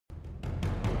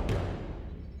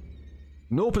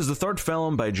Nope is the third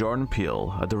film by Jordan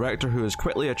Peele, a director who is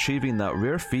quickly achieving that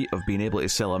rare feat of being able to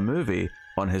sell a movie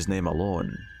on his name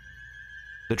alone.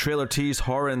 The trailer teased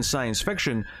horror and science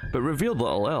fiction, but revealed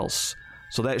little else.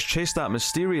 So let's chase that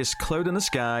mysterious cloud in the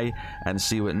sky and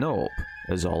see what Nope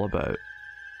is all about.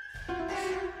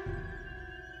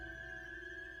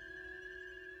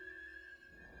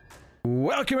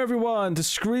 Welcome everyone to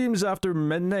Screams After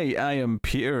Midnight. I am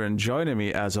Peter, and joining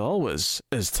me as always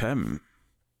is Tim.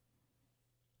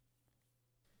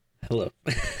 Hello.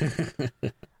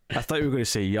 I thought you were going to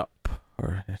say yup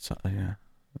or something.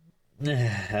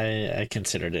 Yeah. I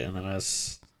considered it, and then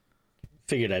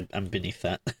figured I'm beneath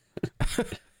that.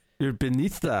 You're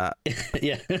beneath that.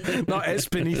 Yeah. No, it's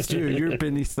beneath you. You're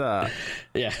beneath that.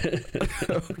 Yeah.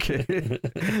 Okay.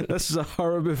 This is a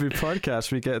horror movie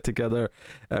podcast. We get together.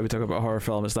 We talk about horror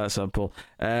film. It's that simple.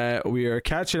 We are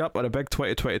catching up on a big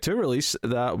 2022 release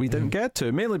that we didn't get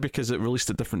to, mainly because it released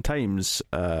at different times.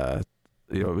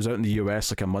 It was out in the US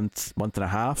like a month and a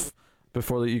half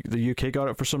before the UK got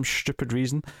it for some stupid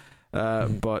reason.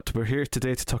 But we're here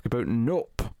today to talk about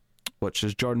Nope, which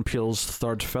is Jordan Peele's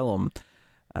third film,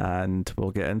 and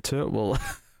we'll get into it. We'll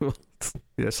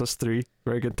yes, that's three.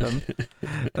 Very good, Tim.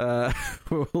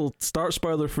 We'll start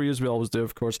spoiler free as we always do,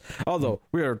 of course. Although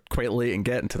we are quite late in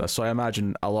getting to this, so I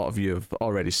imagine a lot of you have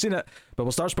already seen it. But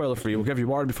we'll start spoiler free. We'll give you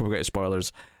warning before we get to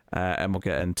spoilers, and we'll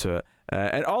get into it.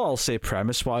 And all I'll say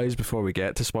premise-wise before we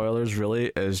get to spoilers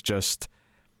really is just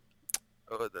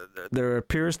there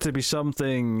appears to be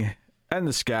something in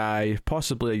the sky,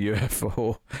 possibly a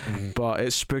UFO, but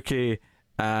it's spooky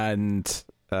and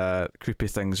creepy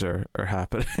things are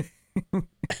happening.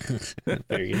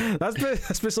 Very good. That's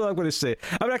basically what I'm going to say.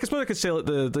 I mean, I suppose I could say like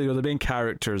the main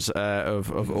characters of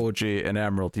OJ and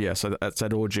Emerald. Yes, I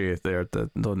said OJ there.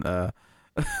 Don't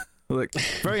like,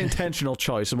 very intentional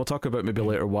choice, and we'll talk about maybe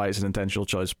later why it's an intentional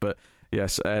choice. But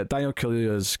yes, Daniel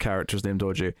Kaluuya's character is named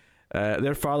OJ.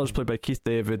 Their father's played by Keith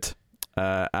David,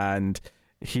 and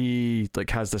he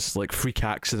has this freak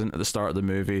accident at the start of the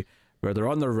movie where they're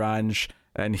on their ranch,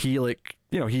 and he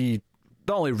he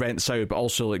not only rents out but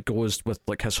also goes with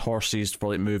his horses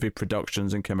for movie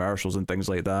productions and commercials and things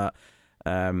like that,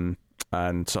 and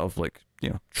sort of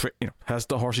has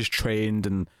the horses trained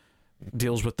and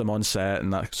deals with them on set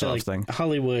and that sort of thing.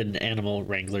 Hollywood animal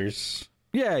wranglers.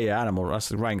 Yeah, animal.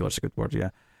 Wrangler's a good word.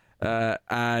 Yeah,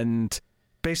 and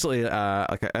basically,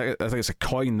 I think it's a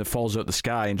coin that falls out the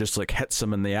sky and just hits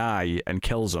him in the eye and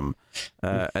kills him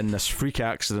in this freak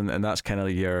accident, and that's kind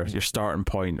of your starting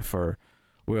point for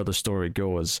where the story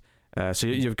goes. So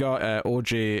you've got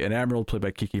OJ and Emerald played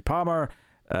by Keke Palmer,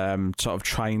 sort of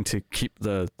trying to keep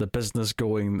the business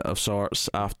going of sorts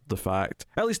after the fact.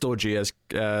 At least OJ is.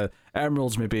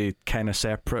 Emerald's maybe kind of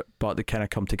separate, but they kind of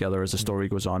come together as the story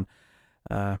goes on.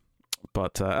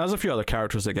 But there's a few other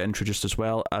characters that get introduced as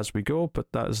well as we go,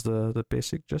 but that is the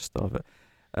basic gist of it.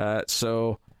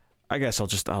 So I guess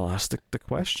I'll ask the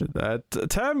question.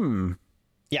 Tim.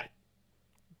 Yeah.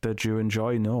 Did you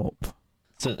enjoy Nope?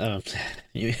 So,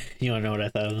 you want to know what I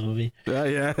thought of the movie?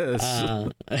 Yes.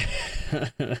 I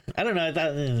don't know. I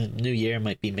thought the new year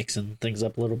might be mixing things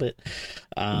up a little bit.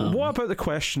 What about the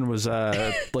question was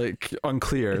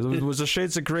unclear? Was there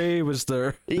shades of grey? Was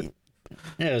there? Yeah,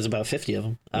 it was about 50 of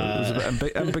them. Was there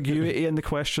ambiguity in the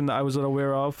question that I was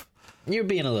unaware of? You're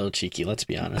being a little cheeky, let's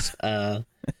be honest. No,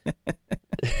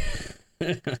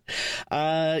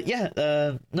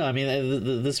 I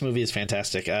mean, this movie is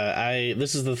fantastic.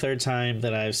 This is the third time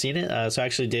that I've seen it, so I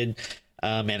actually did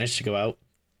manage to go out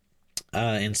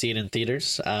and see it in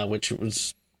theaters, which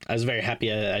I was very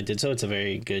happy I did so. It's a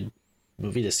very good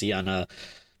movie to see on a,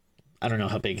 I don't know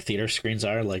how big theater screens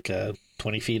are,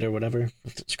 20 feet or whatever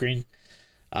screen.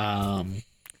 Why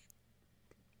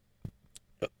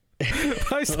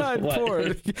is that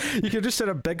important? You could just set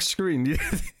a big screen.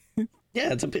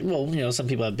 Yeah, it's a big, some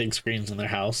people have big screens in their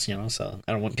house, so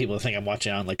I don't want people to think I'm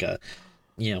watching on a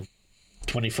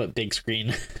 20-foot big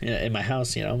screen in my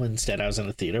house, Instead, I was in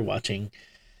a theater watching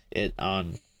it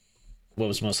on what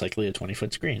was most likely a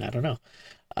 20-foot screen. I don't know.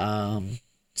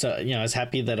 So, I was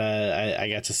happy that I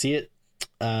got to see it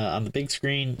on the big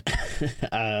screen.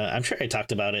 I'm sure I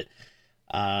talked about it.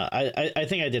 I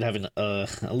think I did have a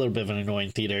little bit of an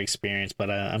annoying theater experience, but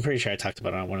I'm pretty sure I talked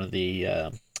about it on one of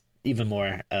the even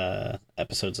more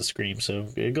episodes of Scream. So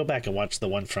go back and watch the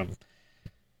one from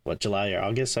July or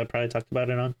August. I probably talked about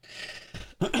it on.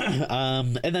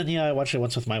 And then I watched it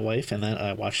once with my wife, and then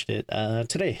I watched it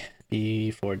today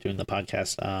before doing the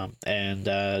podcast. I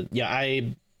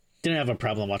didn't have a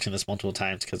problem watching this multiple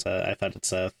times because I thought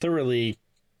it's a thoroughly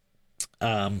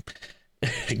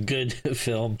good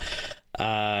film.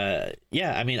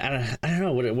 yeah, I mean, I don't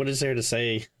know what is there to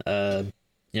say,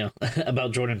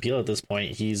 about Jordan Peele at this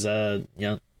point. He's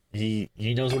he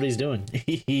knows what he's doing.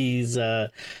 He's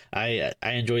I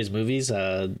enjoy his movies,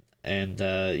 and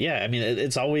yeah, I mean,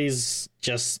 it's always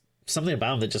just something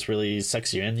about him that just really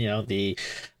sucks you in.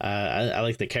 I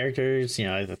like the characters.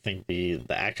 I think the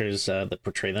actors that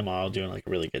portray them all doing like a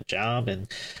really good job, and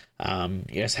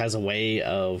he just has a way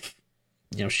of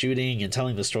shooting and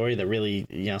telling the story that really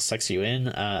sucks you in.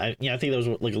 I think there was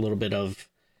like a little bit of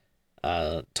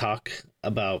talk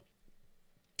about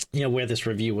where this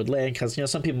review would land, because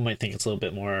some people might think it's a little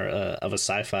bit more of a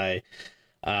sci-fi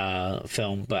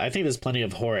film, but I think there's plenty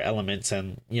of horror elements,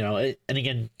 and and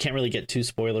again, can't really get too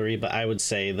spoilery, but I would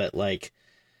say that like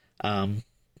some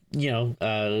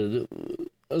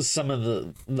of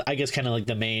the, I guess, kind of like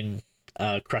the main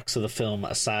crux of the film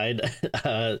aside,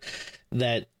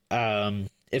 that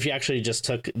if you actually just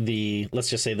took the, let's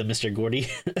just say, the Mr. Gordy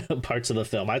parts of the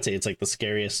film, I'd say it's like the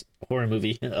scariest horror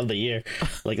movie of the year.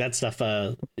 Like that stuff,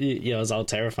 is all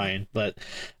terrifying. But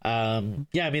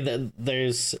yeah, I mean,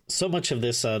 there's so much of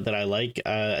this that I like.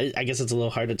 I guess it's a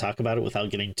little hard to talk about it without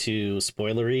getting too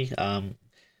spoilery. One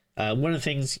of the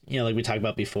things, like we talked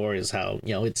about before, is how,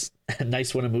 it's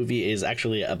nice when a movie is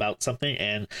actually about something.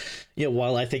 And,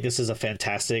 while I think this is a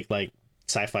fantastic, like,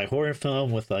 sci-fi horror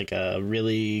film with like a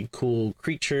really cool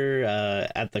creature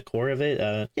at the core of it,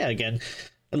 yeah, again,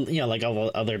 like all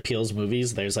other Peele's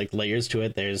movies, there's like layers to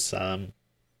it. There's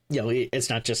it's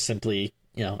not just simply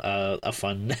a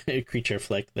fun creature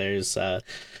flick. There's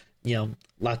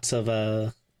lots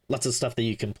of stuff that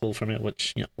you can pull from it,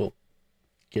 which we'll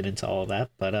get into all of that.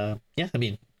 But yeah, I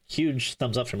mean, huge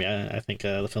thumbs up for me. I think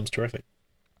the film's terrific.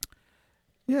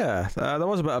 Yeah, there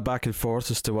was a bit of back and forth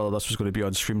as to whether this was going to be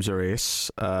on Streams or Ace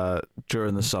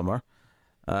during the summer.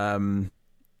 And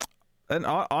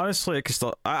honestly,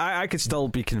 I could still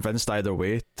be convinced either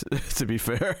way, to be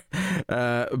fair.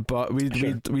 But we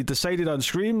decided on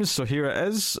Streams, so here it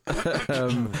is.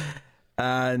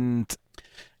 And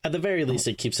at the very least,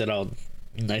 it keeps it all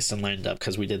nice and lined up,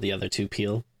 because we did the other two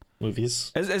Peele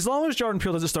movies. As long as Jordan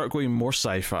Peele doesn't start going more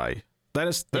sci-fi, then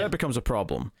it becomes a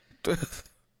problem.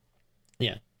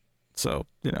 Yeah. So,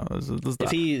 there's that.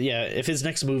 If his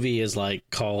next movie is like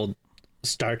called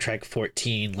Star Trek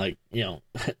 14, like,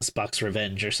 Spock's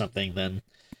Revenge or something, then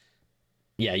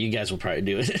yeah, you guys will probably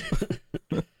do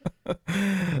it.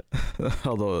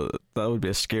 Although that would be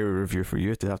a scary review for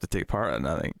you to have to take part in,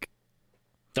 I think.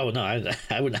 Oh no,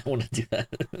 I would not want to do that.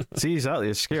 See, exactly,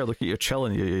 you're scared. Look at you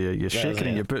chilling, you're shaking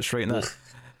in your boots right now.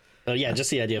 Oh yeah,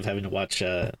 just the idea of having to watch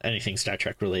anything Star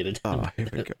Trek related. Oh, here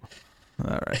we go.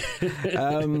 All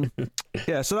right.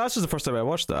 Yeah, so that's just the first time I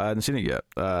watched it. I hadn't seen it yet.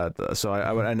 So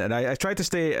I went in and I tried to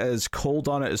stay as cold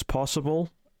on it as possible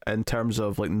in terms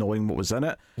of like knowing what was in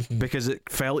it, because it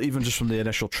felt, even just from the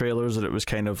initial trailers, that it was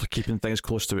kind of keeping things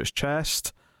close to its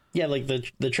chest. Yeah, like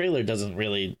the trailer doesn't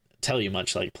really tell you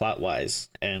much, like, plot wise,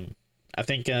 and I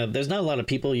think there's not a lot of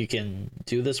people you can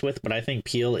do this with, but I think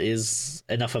Peele is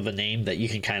enough of a name that you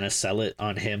can kind of sell it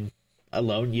on him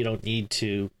alone. You don't need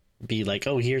to be like,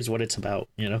 oh, here's what it's about,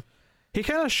 He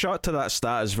kind of shot to that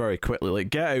status very quickly. Like,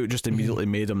 Get Out just immediately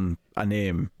made him a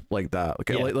name like that.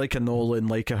 Like a Nolan,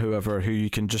 like a whoever, who you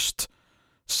can just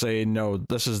say, no,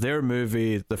 this is their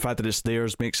movie. The fact that it's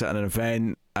theirs makes it an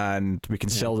event, and we can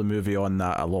sell the movie on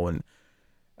that alone.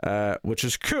 Which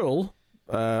is cool.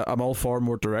 I'm all for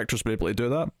more directors being able to do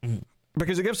that,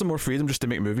 because it gives them more freedom just to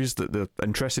make movies that they're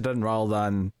interested in, rather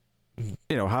than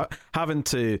having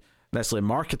to necessarily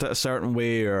market it a certain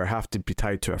way or have to be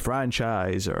tied to a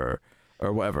franchise or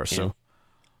whatever. Yeah. So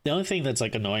the only thing that's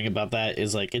like annoying about that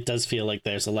is like, it does feel like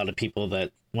there's a lot of people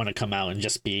that want to come out and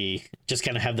just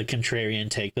kind of have the contrarian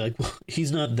take, be like, well,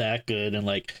 he's not that good, and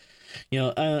like,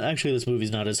 actually this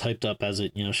movie's not as hyped up as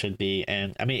it should be.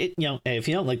 And I mean, hey, if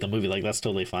you don't like the movie, like, that's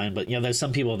totally fine, but there's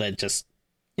some people that just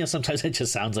sometimes it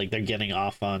just sounds like they're getting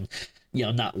off on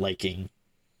not liking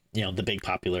the big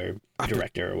popular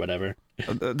director or whatever.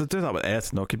 They do that with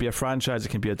anything. No, it could be a franchise, it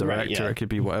can be a director, right, yeah. It could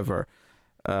be whatever.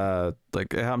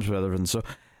 Like, it happens with everything. So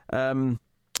no,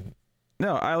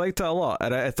 I liked it a lot,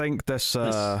 and I think this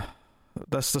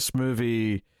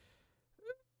movie,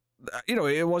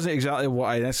 it wasn't exactly what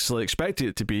I necessarily expected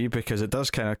it to be, because it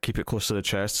does kind of keep it close to the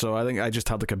chest. So I think I just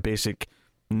had like a basic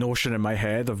notion in my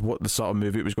head of what the sort of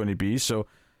movie it was going to be. So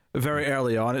very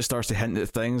early on, it starts to hint at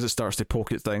things, it starts to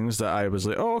poke at things that I was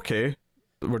like, oh, okay,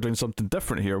 we're doing something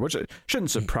different here, which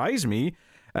shouldn't surprise me.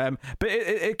 But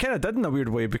it kind of did in a weird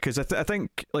way, because I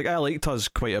think, like, I liked Us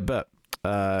quite a bit.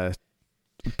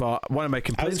 But one of my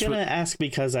complaints... I was going to ask,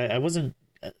 because I wasn't...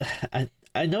 I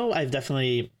I know I've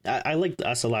definitely I like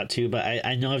Us a lot too, but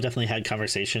I know I've definitely had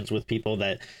conversations with people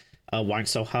that weren't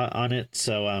so hot on it.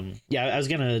 So yeah, I was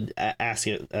gonna ask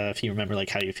you if you remember like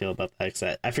how you feel about that.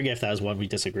 'Cause I forget if that was one we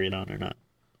disagreed on or not.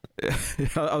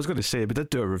 I was going to say we did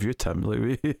do a review, Tim.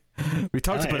 Like we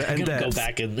talked about it in depth. Go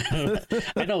back and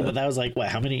I know, but that was like what?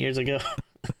 How many years ago?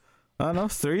 I don't know,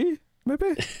 3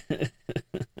 maybe,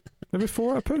 maybe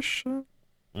 4 a push. Yeah.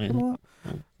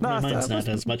 Mine's not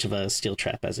as much of a steel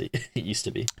trap as it used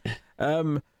to be.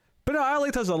 But no, I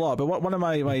liked Us a lot. But one of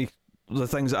my the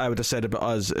things that I would have said about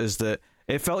Us is that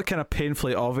it felt kind of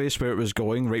painfully obvious where it was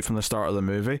going right from the start of the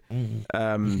movie. In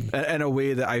a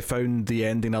way that I found the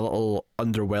ending a little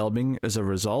underwhelming as a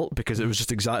result, because it was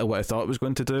just exactly what I thought it was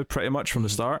going to do pretty much from the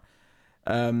start.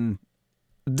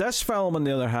 This film, on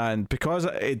the other hand, because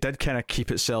it did kind of keep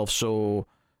itself so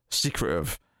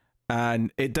secretive,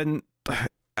 and it didn't,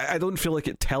 I don't feel like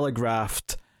it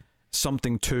telegraphed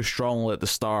something too strongly at the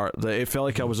start, that it felt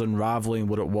like I was unraveling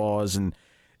what it was. And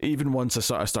even once I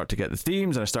sort of start to get the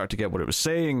themes and I start to get what it was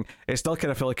saying, it still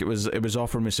kind of felt like it was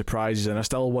offering me surprises, and I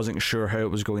still wasn't sure how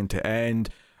it was going to end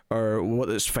or what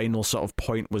its final sort of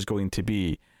point was going to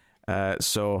be.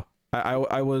 So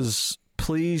I was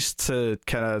pleased to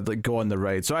kind of like go on the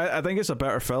ride. So I think it's a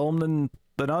better film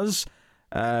than Us.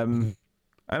 And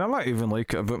I might even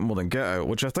like it a bit more than Get Out,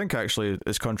 which I think actually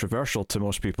is controversial to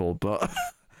most people. But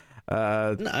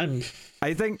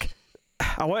I think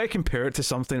I want to compare it to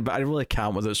something, but I really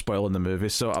can't without spoiling the movie,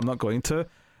 so I'm not going to.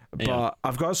 But yeah.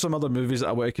 I've got some other movies that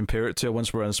I want to compare it to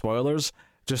once we're in spoilers,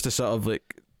 just to sort of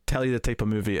like tell you the type of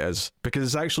movie it is, because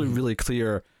it's actually really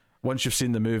clear once you've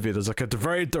seen the movie. There's like a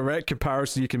very direct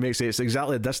comparison you can make, say it's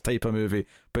exactly this type of movie,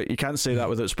 but you can't say that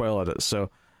without spoiling it. So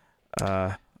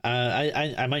I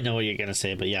might know what you're gonna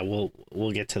say, but yeah,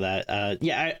 we'll get to that.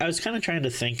 Yeah, I was kind of trying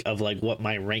to think of like what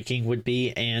my ranking would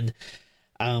be, and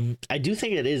I do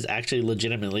think it is actually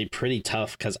legitimately pretty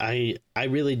tough, because I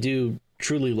really do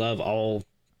truly love all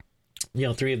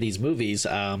 3 of these movies.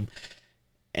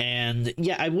 And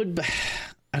yeah, I would.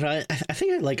 I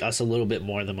think I like Us a little bit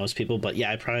more than most people, but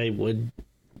yeah, I probably would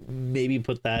maybe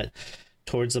put that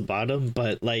towards the bottom.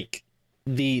 But like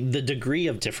the degree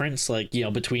of difference, like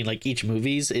between like each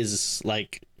movies is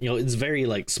like it's very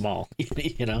like small.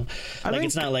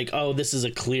 It's not like, oh, this is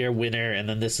a clear winner and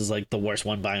then this is like the worst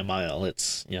one by a mile.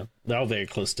 It's they're all very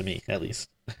close to me, at least.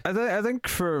 I think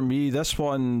for me this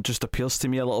one just appeals to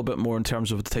me a little bit more in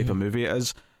terms of the type of movie it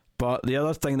is. But the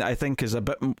other thing that I think is a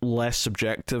bit less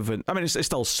subjective, and I mean it's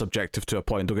still subjective to a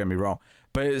point, don't get me wrong,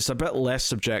 but it's a bit less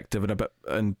subjective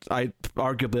and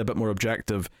arguably a bit more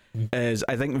objective, is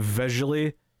I think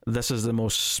visually this is the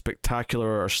most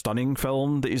spectacular or stunning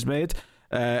film that he's made.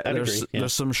 There's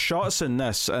some shots in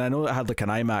this, and I know it had like an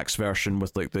IMAX version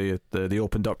with like the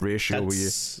opened up ratio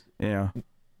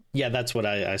yeah, that's what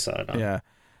I saw it on. Yeah,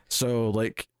 so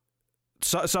like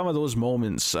some of those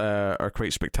moments are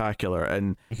quite spectacular,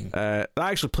 and that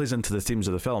actually plays into the themes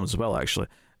of the film as well, actually,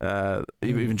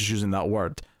 even just using that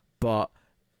word. But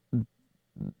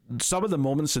some of the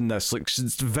moments in this like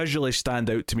visually stand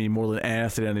out to me more than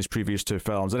anything in his previous 2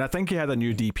 films, and I think he had a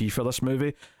new DP for this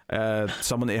movie,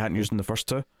 someone that he hadn't used in the first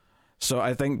 2. So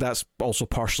I think that's also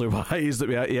partially why he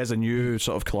has a new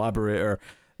sort of collaborator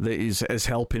that is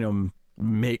helping him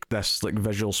make this like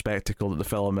visual spectacle that the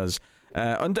film is.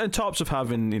 On tops of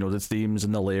having the themes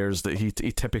and the layers that he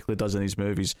typically does in his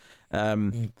movies.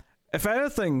 If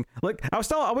anything, like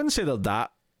I wouldn't say they're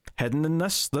that hidden in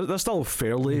this. They're still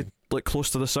fairly like close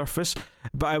to the surface.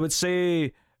 But I would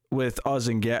say with Us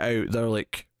and Get Out, they're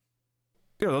like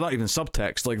they're not even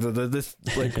subtext. Like the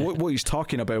like what he's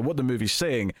talking about, what the movie's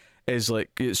saying is like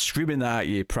it's screaming at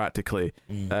you practically,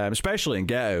 especially in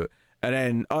Get Out. And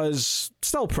then Us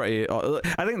still pretty.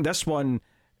 I think this one.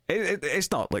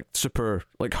 It's not like super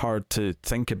like hard to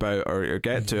think about or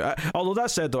get to. Although that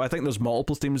said, though, I think there's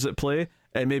multiple themes at play,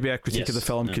 and maybe a critique of the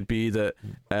film could be that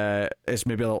it's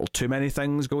maybe a little too many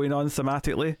things going on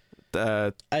thematically.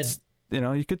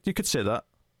 You could say that.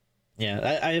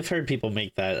 Yeah, I've heard people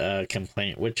make that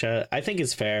complaint, which I think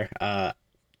is fair.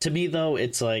 To me, though,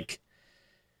 it's like,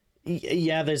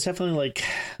 yeah, there's definitely like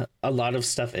a lot of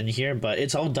stuff in here, but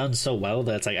it's all done so well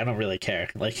that it's like I don't really care.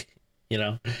 Like,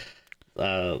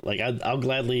 like I'll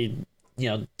gladly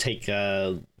take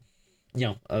a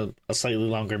slightly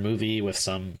longer movie with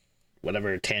some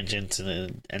whatever tangents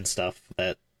and stuff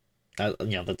that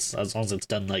that's, as long as it's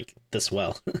done like this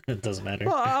well, it doesn't matter.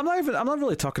 Well, I'm not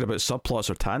really talking about subplots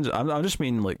or tangents. I just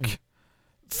mean like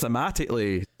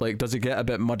thematically, like does it get a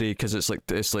bit muddy because it's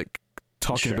like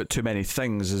talking about too many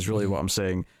things is really what I'm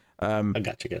saying. I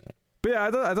got you. But yeah,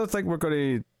 I don't think we're going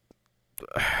to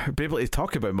be able to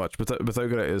talk about much without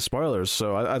getting into spoilers.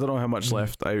 So I don't know how much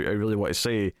left I really want to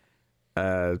say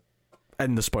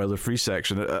in the spoiler-free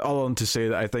section. All on to say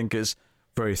that I think it's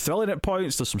very thrilling at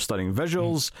points. There's some stunning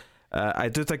visuals. I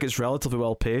do think it's relatively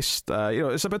well paced.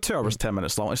 It's about 2 hours 10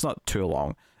 minutes long. It's not too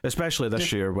long, especially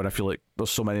this year when I feel like there's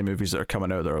so many movies that are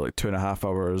coming out that are like 2.5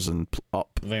 hours and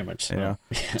up. Very much so. Yeah.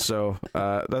 So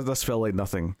that's felt like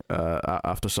nothing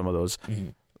after some of those.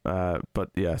 But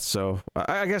yeah, so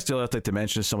I guess the other thing to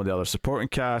mention is some of the other supporting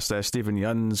cast. Stephen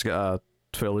Yeun's got a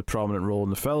fairly prominent role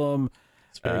in the film.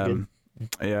 It's very good.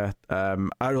 Yeah.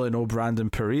 I really know Brandon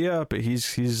Perea, but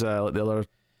he's like the other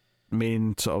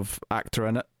main sort of actor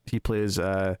in it. He plays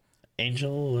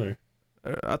Angel, or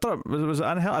I thought it was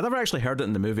Angel. I never actually heard it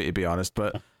in the movie, to be honest,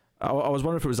 but I was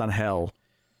wondering if it was Angel.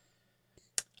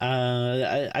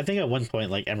 I think at one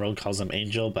point like Emerald calls him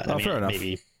Angel, but fair enough.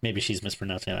 maybe she's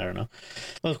mispronouncing it. I don't know.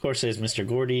 Well, of course, there's Mr.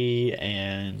 Gordy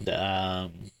and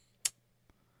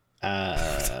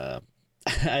I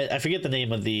forget the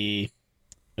name of the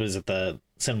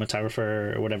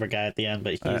cinematographer or whatever guy at the end,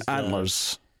 but he's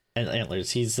Antlers.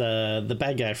 Antlers. He's the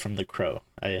bad guy from The Crow,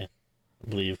 I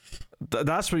believe.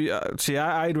 That's where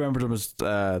I remembered him as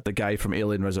the guy from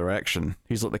Alien Resurrection.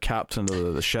 He's like the captain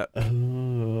of the ship.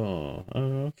 Oh,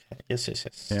 okay.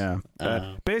 Yes. Yeah.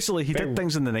 Basically, he did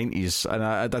things in the 90s, and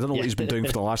I don't know what he's been doing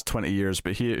for the last 20 years,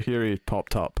 but here he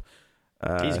popped up.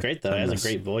 He's great, though. He has a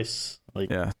great voice.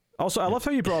 Yeah. Also, I love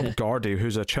how you brought up Gordy,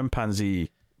 who's a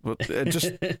chimpanzee.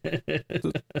 Just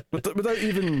without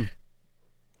even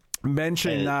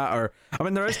mentioning that, or I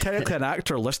mean, there is technically an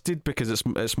actor listed because it's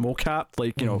mocap,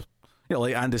 like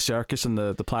like Andy Serkis in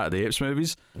the Planet of the Apes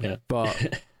movies. Yeah, but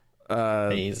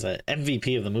he's an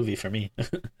MVP of the movie for me.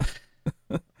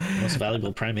 Most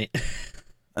valuable primate.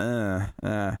 I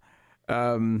don't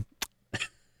know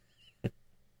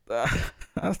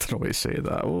what to say to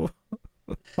that.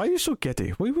 Why are you so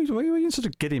giddy? Why are you in such a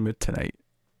giddy mood tonight?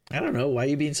 I don't know. Why are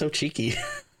you being so cheeky?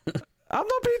 I'm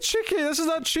not being cheeky. This is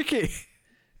not cheeky.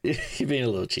 You're being a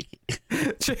little cheeky.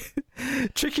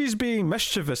 Cheeky's being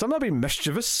mischievous. I'm not being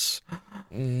mischievous.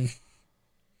 I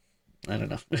don't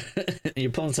know.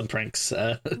 You're pulling some pranks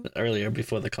earlier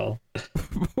before the call.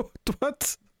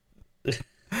 What?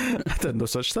 I didn't know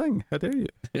such thing. How dare you?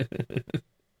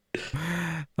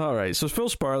 All right, so full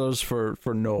spoilers for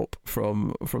Nope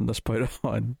from this point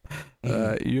on.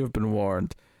 You have been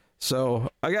warned. So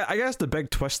I guess the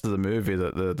big twist of the movie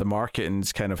that the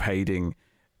marketing's kind of hiding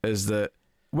is that,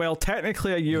 well,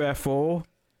 technically a UFO,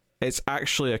 it's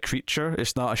actually a creature.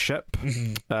 It's not a ship.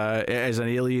 It is an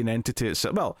alien entity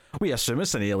itself. Well, we assume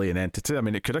it's an alien entity. I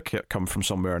mean, it could have come from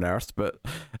somewhere on Earth, but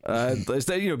we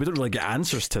don't really get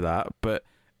answers to that. But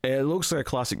it looks like a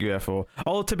classic UFO.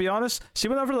 Although, to be honest, see,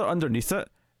 whenever they're underneath it,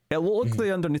 it looked like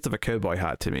the underneath of a cowboy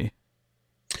hat to me.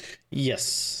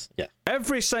 Yes. Yeah.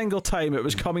 Every single time it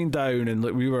was coming down and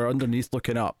we were underneath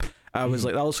looking up, I was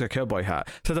like, that looks like a cowboy hat.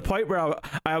 To the point where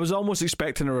I was almost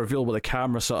expecting a reveal where the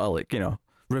camera sort of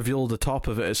revealed the top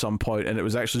of it at some point, and it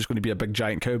was actually just going to be a big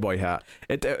giant cowboy hat.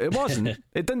 It wasn't.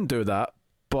 It didn't do that,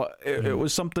 but it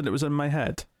was something that was in my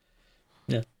head.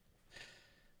 Yeah.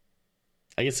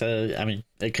 I guess. I mean,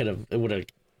 it would have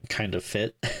kind of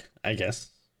fit. I guess.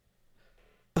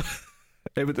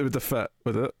 It would have fit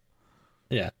with it.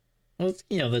 Yeah. Well,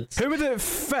 that's. Who would it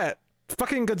fit?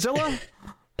 Fucking Godzilla?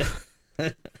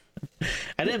 I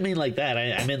didn't mean like that.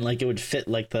 I meant like it would fit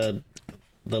like the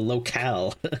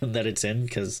locale that it's in,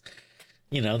 because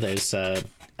there's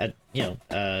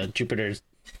Jupiter's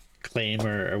claim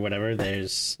or whatever.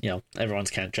 There's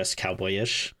everyone's kind of dressed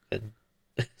cowboyish, and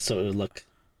so it would look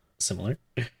similar.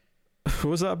 What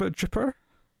was that about Jupiter?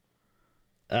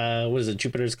 What is it,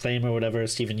 Jupiter's claim or whatever?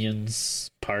 Stephen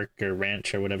Yeun's park or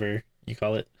ranch or whatever you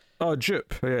call it. Oh,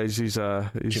 Jupe. Yeah, he's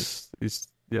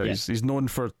known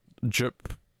for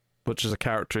Jupe, which is a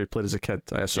character he played as a kid,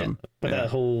 I assume. Yeah,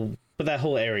 but that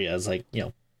whole area is like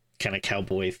kind of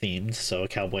cowboy themed, so a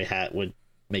cowboy hat would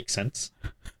make sense.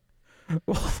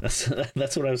 Well, that's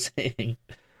what I was saying.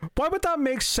 Why would that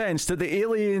make sense that the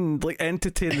alien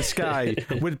entity in the sky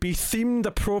would be themed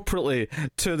appropriately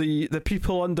to the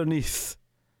people underneath?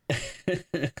 I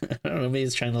don't know. Maybe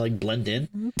it's trying to blend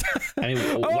in. I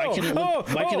mean, why can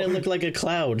it look like a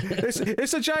cloud?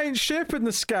 It's a giant shape in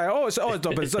the sky. It's all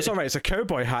right. It's a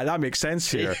cowboy hat. That makes sense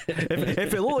here.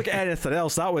 If it looked like anything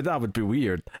else, that would be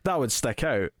weird. That would stick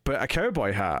out. But a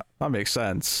cowboy hat, that makes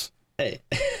sense. Hey,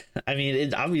 I mean,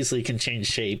 it obviously can change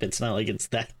shape. It's not like it's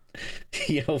that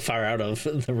far out of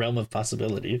the realm of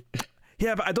possibility.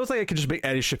 Yeah, but I don't think it can just make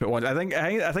any shape at once. I think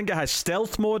it has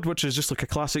stealth mode, which is just like a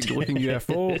classic looking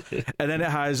UFO, and then it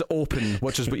has open,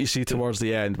 which is what you see towards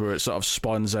the end, where it sort of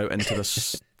spawns out into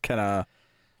this kind of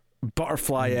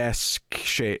butterfly-esque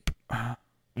shape.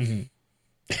 Mm-hmm.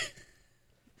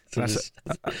 So I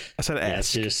said yeah,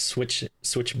 esque. so just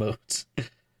switch modes.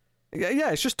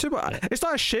 Yeah, it's just too much. It's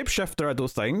not a shapeshifter, I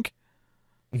don't think.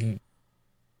 Mm-hmm.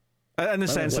 In the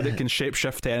sense that it can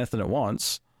shapeshift to anything it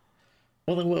wants.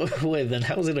 Well, then wait. Then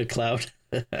how is it a cloud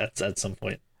at some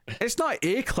point? It's not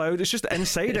a cloud. It's just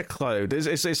inside a cloud.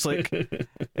 It's like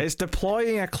it's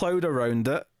deploying a cloud around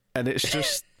it, and it's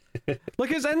just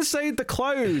like it's inside the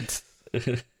cloud.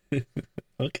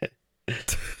 Okay.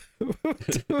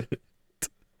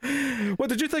 What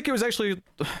did you think it was actually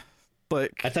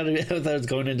like? I thought it was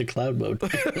going into cloud mode.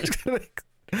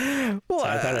 Well, So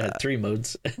I thought it had 3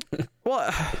 modes.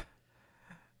 Well,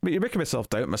 you're making myself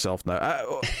doubt myself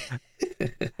now.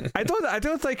 I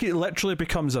don't think it literally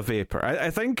becomes a vapor. I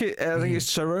think it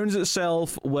surrounds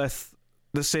itself with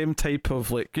the same type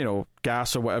of, like, you know,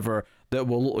 gas or whatever that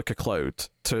will look like a cloud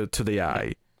to the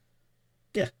eye.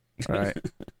 Yeah. Right.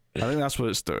 I think that's what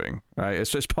it's doing. Right.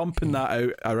 It's just pumping that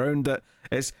out around it.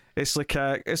 It's like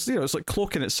it's like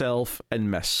cloaking itself in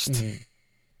mist. Mm-hmm.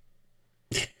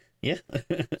 Yeah.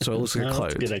 So it looks like a cloud.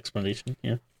 That's a good explanation.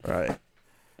 Yeah. Right.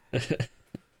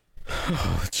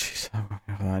 Oh, jeez. I'm going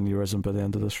to have an aneurysm by the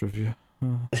end of this review.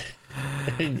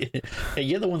 Hey,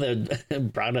 you're the one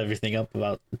that brought everything up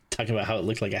about talking about how it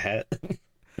looked like a hat.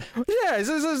 Yeah, it's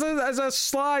a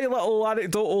sly little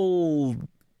anecdotal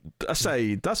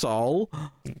aside, that's all.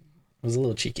 It was a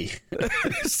little cheeky.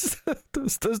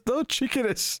 There's no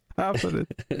cheekiness happening.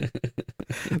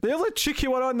 The only cheeky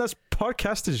one on this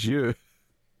podcast is you.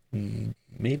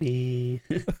 Maybe.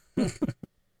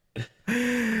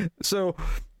 So,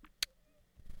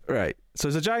 right. So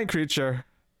it's a giant creature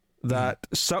that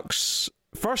sucks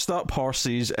first up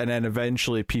horses and then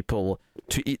eventually people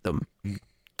to eat them.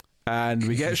 And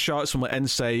we get shots from the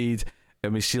inside,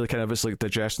 and we see like kind of its like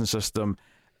digestion system,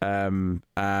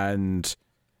 and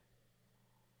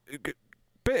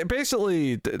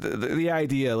basically the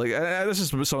idea, like this is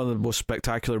some of the most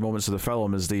spectacular moments of the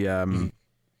film, is the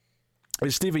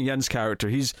is Steven Yeun's character.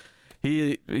 He's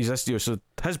this, you know, so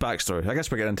his backstory. I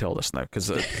guess we're getting into all this now because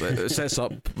it sets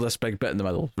up this big bit in the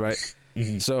middle, right?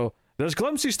 Mm-hmm. So there's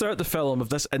glimpses throughout the film of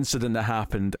this incident that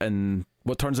happened in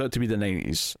what turns out to be the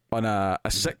 90s on a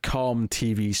sitcom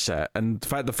TV set. And in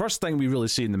fact, the first thing we really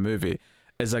see in the movie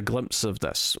is a glimpse of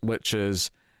this, which is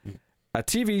a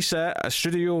TV set, a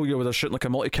studio, you know, where they're shooting like a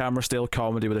multi-camera style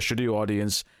comedy with a studio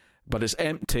audience, but it's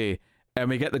empty, and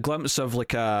we get the glimpse of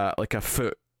like a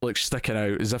foot like sticking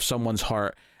out as if someone's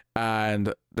hurt,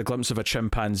 and the glimpse of a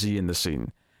chimpanzee in the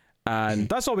scene. And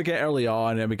that's all we get early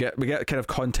on, and we get kind of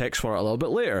context for it a little bit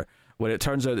later, when it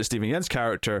turns out that Steven Yeun's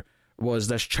character was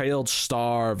this child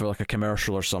star of like a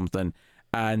commercial or something,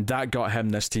 and that got him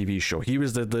this TV show. He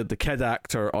was the kid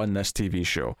actor on this TV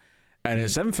show. And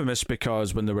it's infamous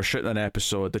because when they were shooting an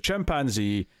episode, the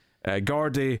chimpanzee,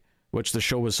 Gordy, which the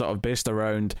show was sort of based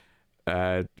around,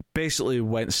 basically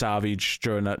went savage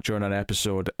during an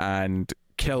episode and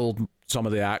killed some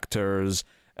of the actors.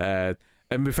 And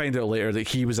we find out later that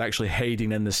he was actually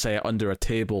hiding in the set under a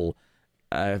table,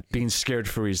 being scared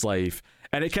for his life.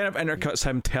 And it kind of intercuts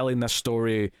him telling this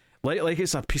story like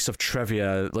it's a piece of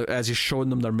trivia, like, as he's showing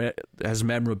them his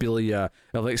memorabilia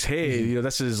of like, hey, you know,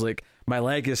 this is like my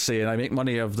legacy, and I make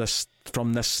money of this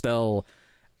from this still.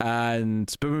 But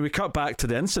when we cut back to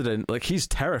the incident, like, he's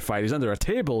terrified. He's under a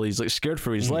table. He's like scared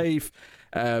for his life.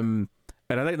 And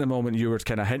I think the moment you were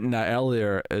kind of hinting at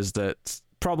earlier is that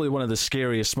probably one of the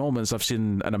scariest moments I've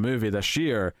seen in a movie this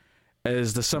year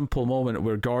is the simple moment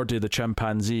where Gordy the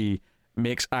chimpanzee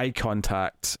makes eye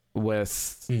contact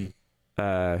with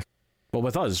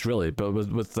with us, really, but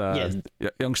with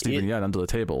young Steven Yeun under the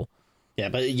table. Yeah,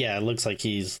 but yeah, it looks like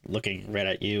he's looking right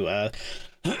at you.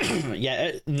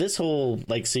 Yeah, this whole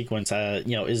like sequence,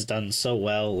 you know, is done so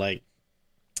well. Like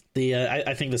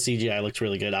I think the CGI looks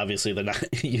really good. Obviously, they're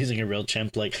not using a real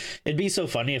chimp. Like, it'd be so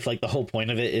funny if like the whole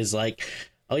point of it is like,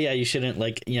 oh yeah, you shouldn't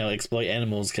like, you know, exploit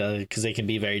animals because they can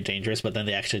be very dangerous. But then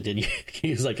they actually did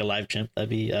use like a live chimp. That'd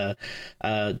be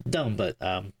dumb, but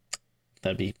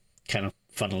that'd be kind of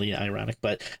funnily ironic.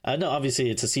 But no, obviously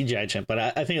it's a CGI chimp,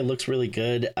 but I think it looks really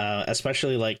good,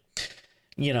 especially like,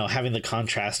 you know, having the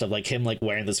contrast of like him like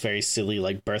wearing this very silly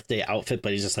like birthday outfit,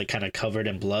 but he's just like kind of covered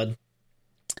in blood,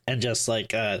 and just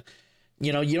like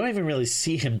you know, you don't even really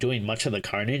see him doing much of the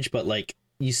carnage, but like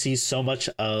you see so much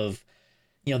of,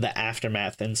 you know, the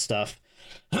aftermath and stuff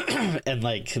and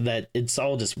like that it's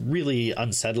all just really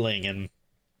unsettling. And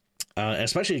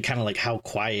especially kind of like how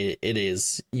quiet it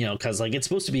is, you know, because like it's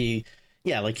supposed to be,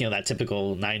 yeah, like, you know, that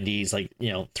typical 90s like,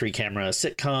 you know, 3 camera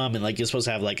sitcom, and like you're supposed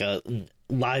to have like a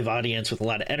live audience with a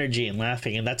lot of energy and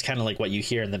laughing, and that's kind of like what you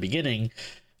hear in the beginning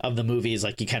of the movie. Is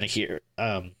like you kind of hear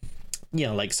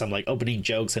like some like opening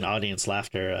jokes and audience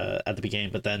laughter at the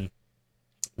beginning, but then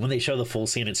when they show the full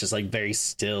scene, it's just like very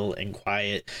still and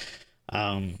quiet,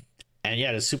 and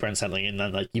yeah, it's super unsettling. And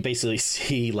then like you basically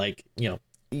see like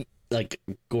like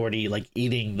Gordy like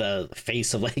eating the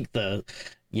face of like the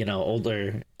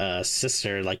older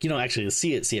sister. Like you don't actually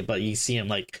see it, but you see him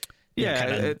like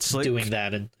it's like doing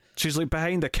that, and she's like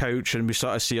behind the couch, and we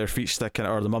sort of see her feet sticking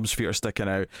out, or the mum's feet are sticking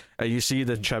out, and you see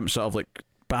the chimp sort of like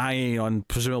banging on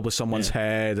presumably someone's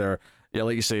head, or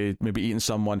like you say, maybe eating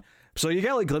someone. So you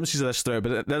get like glimpses of this throughout,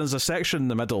 but then there's a section in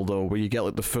the middle though where you get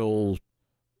like the full,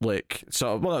 like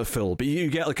sort of, well, not full, but you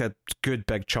get like a good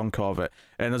big chunk of it,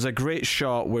 and there's a great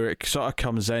shot where it sort of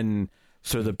comes in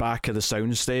through the back of the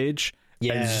soundstage.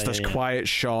 And it's just this quiet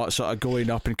shot sort of going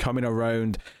up and coming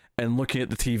around and looking at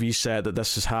the TV set that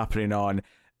this is happening on.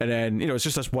 And then, it's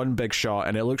just this one big shot,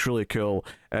 and it looks really cool,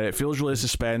 and it feels really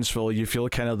suspenseful. You feel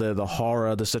kind of the horror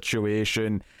of the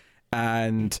situation.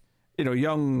 And,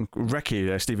 young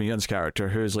Ricky, Stephen Yeun's character,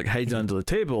 who's like hiding under the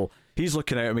table, he's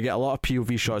looking out, and we get a lot of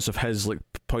POV shots of his like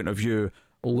point of view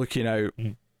looking out.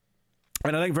 And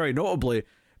I think very notably,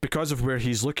 because of where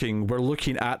he's looking, we're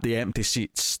looking at the empty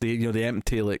seats, the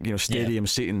empty stadium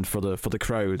seating for the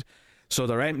crowd. So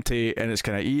they're empty, and it's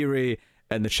kind of eerie,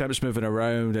 and the chimp's moving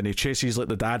around, and he chases like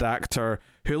the dad actor,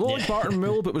 who looked like Martin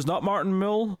Mull, but was not Martin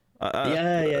Mull.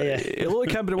 It looked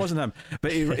like him, but it wasn't him.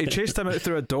 But he chased him out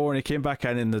through a door, and he came back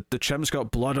in, and the chimp's got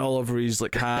blood all over his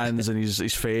like hands and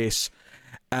his face.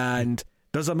 And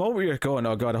there's a moment where you're going,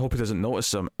 oh god, I hope he doesn't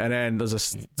notice him. And then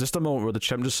there's just a moment where the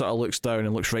chimp just sort of looks down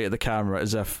and looks right at the camera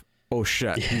as if, oh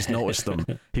shit, he's noticed them.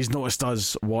 He's noticed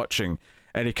us watching.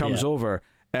 And he comes over,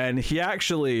 and he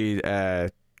actually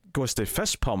goes to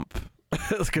fist pump,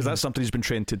 because that's something he's been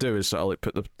trained to do, is sort of like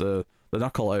put the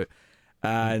knuckle out.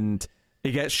 And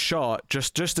he gets shot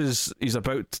just as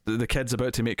the kid's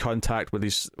about to make contact with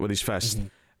his fist,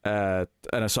 in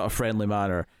a sort of friendly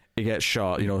manner. He gets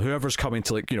shot. Whoever's coming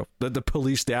to the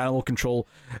police, the animal control,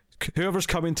 whoever's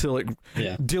coming to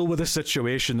deal with this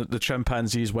situation that the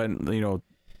chimpanzees went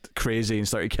crazy and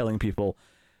started killing people,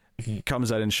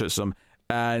 comes out and shoots them.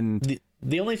 And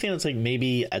the only thing that's like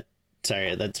maybe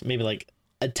that's maybe like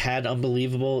a tad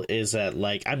unbelievable is that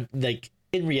like I'm like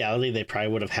in reality they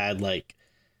probably would have had like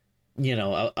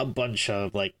a bunch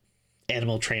of like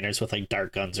animal trainers with like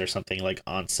dart guns or something like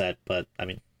on set, but I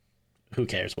mean, who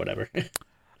cares? Whatever.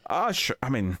 Sure. I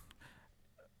mean,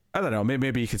 I don't know.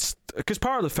 Maybe you could, because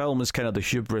part of the film is kind of the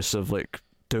hubris of like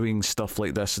doing stuff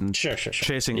like this and sure.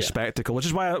 chasing a spectacle, which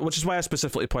is why I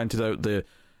specifically pointed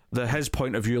out his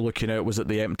point of view looking out was at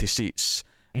the empty seats,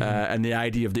 and the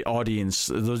idea of the audience.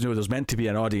 There's meant to be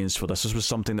an audience for this. This was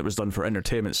something that was done for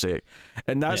entertainment's sake,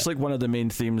 and that's like one of the main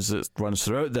themes that runs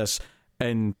throughout this,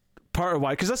 and part of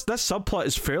why, because this subplot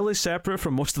is fairly separate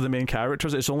from most of the main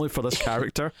characters. It's only for this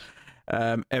character.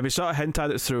 And we sort of hint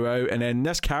at it throughout, and then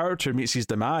this character meets his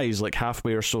demise like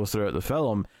halfway or so throughout the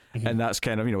film, and that's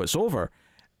kind of, it's over.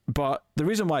 But the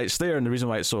reason why it's there and the reason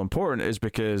why it's so important is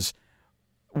because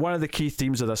one of the key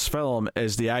themes of this film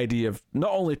is the idea of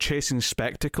not only chasing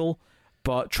spectacle,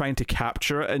 but trying to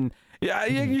capture it. And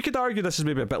you could argue this is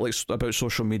maybe a bit like about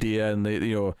social media and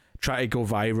the try to go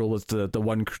viral with the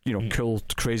one cool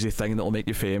crazy thing that will make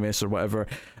you famous or whatever.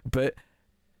 But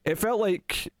it felt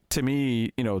like, to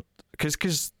me,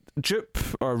 because Jupe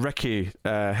or Ricky,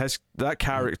 that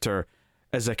character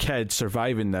as a kid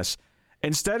surviving this,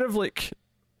 instead of like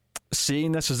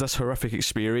seeing this as this horrific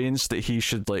experience that he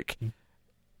should like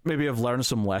maybe have learned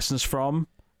some lessons from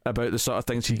about the sort of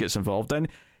things he gets involved in,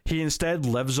 he instead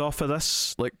lives off of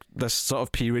this sort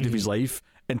of period of his life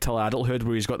until adulthood,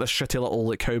 where he's got this shitty little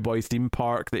like cowboy theme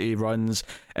park that he runs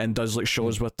and does like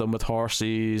shows with them with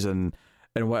horses and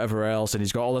whatever else, and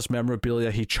he's got all this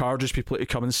memorabilia. He charges people to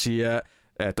come and see it,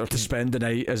 or to spend the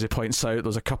night, as he points out.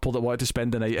 There's a couple that wanted to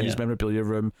spend the night in his memorabilia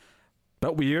room.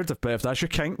 Bit weird, but if that's your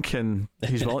kink and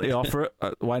he's willing to offer it,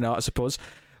 why not, I suppose.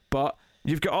 But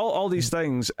you've got all these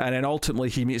things, and then ultimately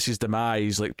he meets his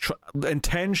demise, like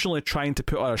intentionally trying to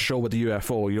put on a show with the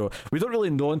UFO. We don't really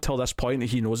know until this point that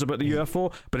he knows about the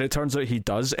UFO, but it turns out he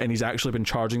does, and he's actually been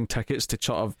charging tickets to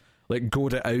sort of like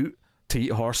goad it out to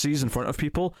eat horses in front of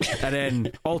people, and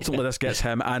then ultimately this gets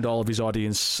him and all of his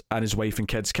audience and his wife and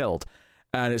kids killed.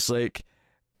 And it's like,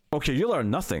 okay, you learn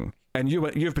nothing, and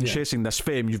you've been chasing this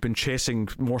fame, you've been chasing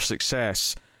more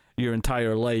success your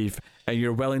entire life, and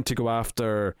you're willing to go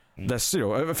after this,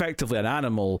 effectively an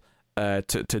animal,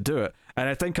 to do it. And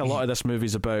I think a lot of this movie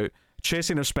is about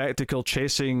chasing of spectacle,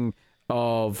 chasing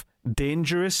of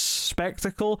dangerous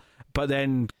spectacle, but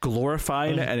then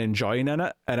glorifying it and enjoying in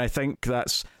it. And I think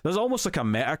there's almost like a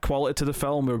meta quality to the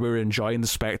film where we're enjoying the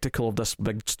spectacle of this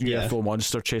big UFO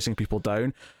monster chasing people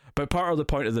down. But part of the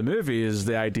point of the movie is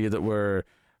the idea that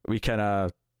we kind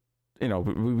of,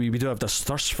 we do have this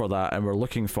thirst for that, and we're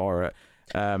looking for it.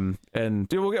 And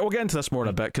we'll get into this more in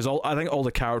a bit, because I think all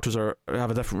the characters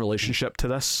have a different relationship to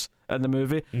this in the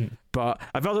movie. But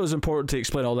I felt it was important to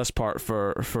explain all this part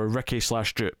for Ricky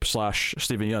 /Dupe /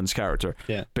 Stephen Yeun's character,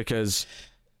 because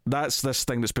that's this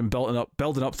thing that's been building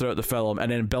up throughout the film,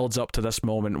 and then builds up to this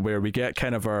moment where we get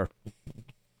kind of our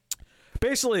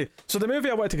basically. So the movie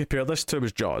I wanted to compare this to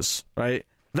was Jaws, right?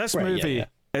 This movie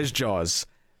is Jaws,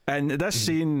 and this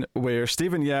scene where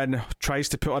Stephen Yeun tries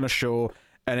to put on a show,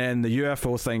 and then the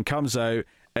UFO thing comes out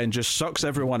and just sucks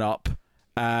everyone up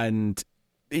and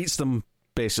eats them,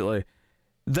 basically.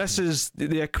 This is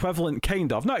the equivalent,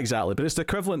 kind of, not exactly, but it's the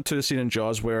equivalent to the scene in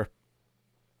Jaws where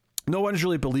no one's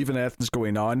really believing anything's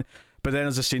going on, but then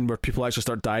there's a scene where people actually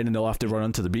start dying and they'll have to run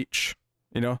onto the beach,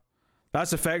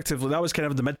 That was kind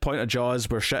of the midpoint of Jaws,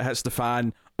 where shit hits the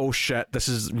fan. Oh shit, this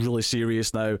is really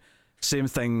serious now. Same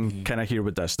thing kind of here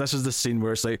with this. This is the scene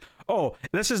where it's like, oh,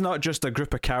 this is not just a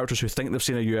group of characters who think they've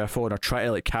seen a UFO and are trying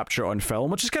to like capture it on film,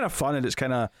 which is kind of fun, and it's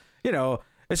kind of,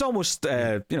 it's almost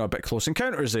a bit Close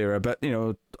Encounters era, but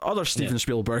other Steven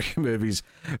Spielberg movies.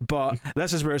 But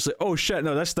this is where it's like, oh shit,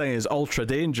 no, this thing is ultra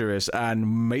dangerous and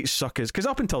might suck us, because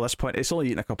up until this point it's only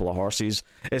eaten a couple of horses.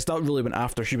 It's not really went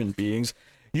after human beings.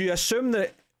 You assume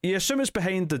it's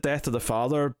behind the death of the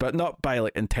father, but not by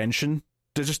like intention.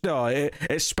 They just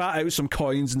it spat out some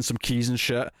coins and some keys and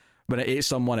shit when it ate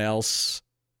someone else,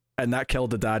 and that killed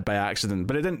the dad by accident,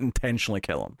 but it didn't intentionally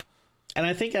kill him. And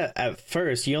I think at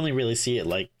first you only really see it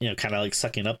like, kind of like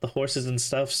sucking up the horses and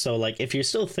stuff. So like if you're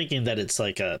still thinking that it's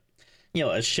like a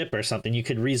ship or something, you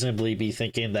could reasonably be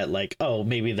thinking that like, oh,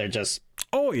 maybe they're just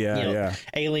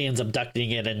aliens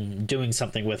abducting it and doing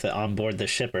something with it on board the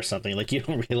ship or something. Like, you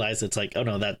don't realize it's like, oh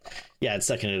no, it's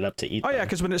sucking it up to eat them.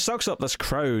 Because when it sucks up this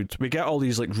crowd, we get all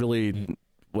these like really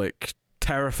like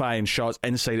terrifying shots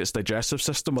inside its digestive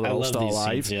system where they're all still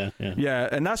alive. Scenes,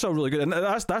 and that's all really good, and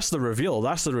that's the reveal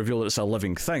that it's a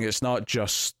living thing. It's not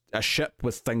just a ship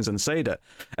with things inside it.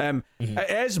 It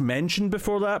is mentioned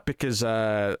before that, because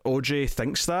OJ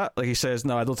thinks that, like, he says,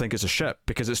 no, I don't think it's a ship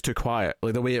because it's too quiet,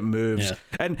 like the way it moves.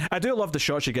 And I do love the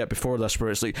shots you get before this where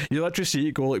it's like you literally see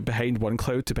it go like behind one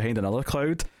cloud to behind another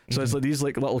cloud. So it's like these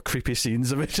like little creepy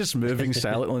scenes of it just moving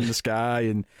silently in the sky,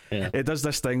 and it does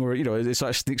this thing where it sort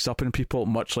of sneaks up in people,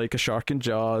 much like a shark in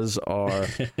Jaws or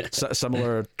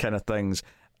similar kind of things.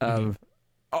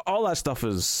 All that stuff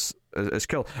is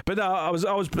cool. But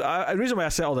the reason why I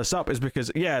set all this up is because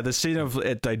the scene of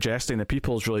it digesting the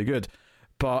people is really good,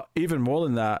 but even more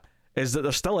than that is that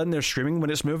they're still in there screaming. When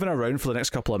it's moving around for the next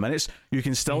couple of minutes, you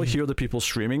can still hear the people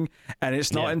screaming, and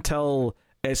it's not until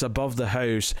it's above the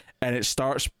house and it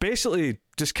starts basically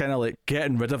just kind of like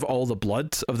getting rid of all the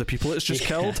blood of the people it's just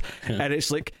killed. And it's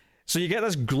like, so you get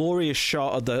this glorious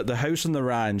shot of the house on the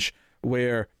ranch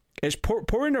where it's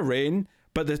pouring a rain,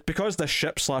 but because the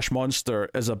ship / monster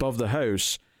is above the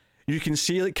house, you can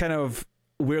see like kind of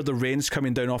where the rain's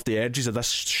coming down off the edges of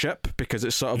this ship, because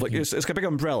it's sort of like it's a big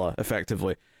umbrella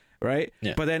effectively, right?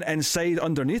 But then inside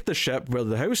underneath the ship where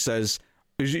the house is,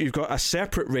 you've got a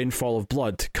separate rainfall of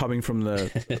blood coming from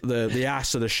the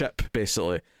ass of the ship,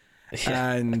 basically.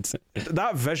 And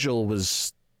that visual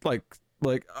was like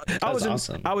I was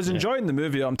awesome. I was enjoying the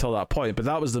movie up until that point, but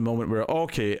that was the moment where,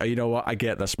 okay, you know what, I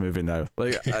get this movie now.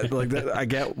 I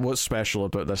get what's special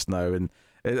about this now, and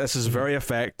this is very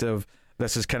effective.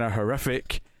 This is kind of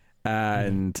horrific,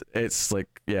 and it's like,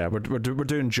 we're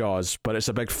doing Jaws, but it's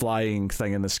a big flying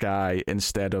thing in the sky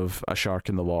instead of a shark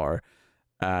in the water,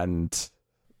 and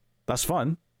that's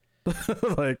fun.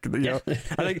 I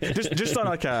think just on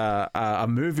like a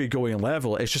movie going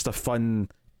level, it's just a fun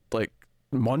like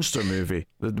monster movie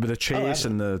with the chase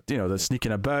and the the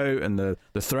sneaking about and the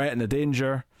threat and the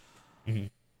danger.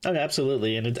 Oh,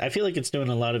 absolutely. And I feel like it's doing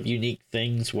a lot of unique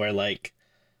things where like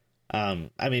I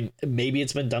mean, maybe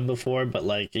it's been done before, but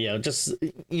like just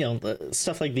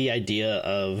stuff like the idea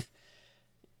of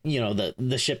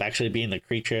the ship actually being the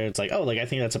creature. It's like, oh, like I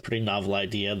think that's a pretty novel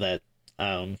idea that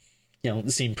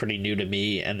seemed pretty new to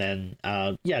me. And then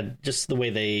just the way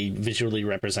they visually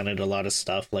represented a lot of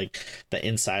stuff, like the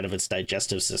inside of its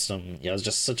digestive system, it's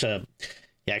just such a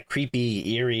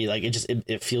creepy, eerie, like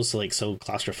it feels like so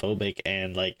claustrophobic,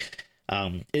 and like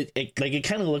it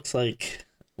kind of looks like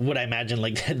what I imagine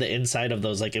like the inside of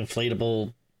those like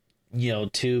inflatable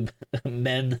tube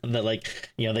men that like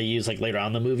they use like later on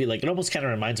in the movie. Like it almost kind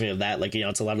of reminds me of that, like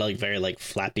it's a lot of like very like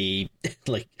flappy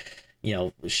like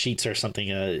sheets or something.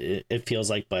 It feels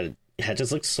like, but yeah, it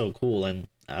just looks so cool. And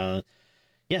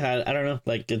yeah, I don't know,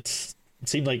 like it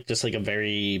seemed like just like a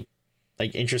very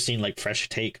like interesting, like fresh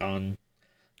take on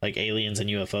like aliens and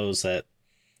UFOs that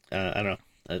I don't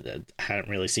know, I hadn't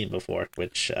really seen before,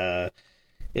 which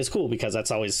is cool because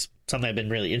that's always something I've been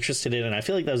really interested in, and I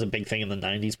feel like that was a big thing in the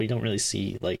 '90s. But you don't really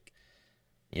see like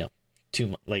too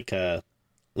much like I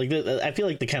feel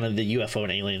like the kind of the UFO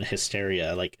and alien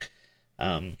hysteria like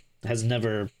has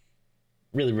never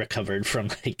really recovered from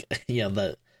like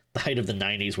the height of the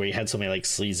 '90s where you had so many like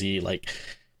sleazy like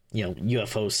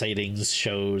UFO sightings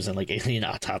shows and like alien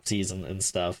autopsies and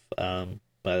stuff.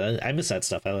 But I miss that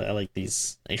stuff. I like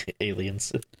these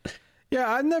aliens.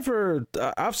 Yeah,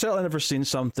 I've certainly never seen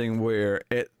something where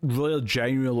it really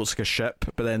genuinely looks like a ship,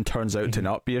 but then turns out to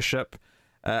not be a ship.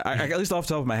 At least off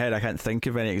the top of my head, I can't think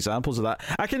of any examples of that.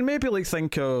 I can maybe like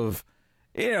think of,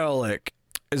 like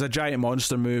it's a giant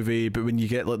monster movie, but when you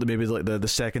get like the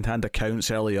secondhand accounts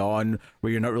early on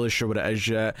where you're not really sure what it is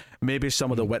yet, maybe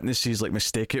some of the witnesses like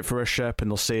mistake it for a ship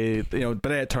and they'll say, but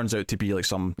then it turns out to be like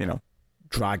some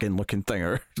dragon looking thing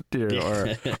or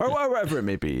whatever it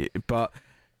may be. But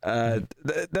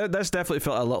that's definitely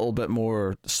felt a little bit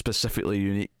more specifically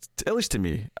unique, at least to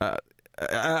me.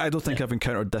 I don't think I've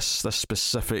encountered this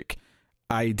specific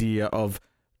idea of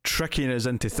tricking us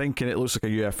into thinking it looks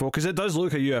like a UFO, because it does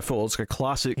look like a UFO. It's like a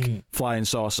classic flying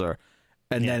saucer,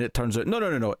 and then it turns out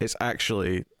no, it's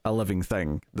actually a living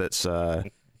thing that's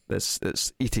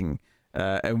eating.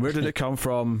 And where did it come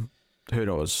from? Who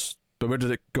knows? But where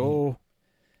did it go?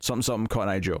 Something Cotton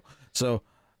Eye Joe. So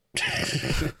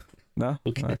no,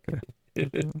 okay.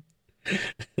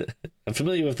 I'm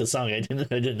familiar with the song. I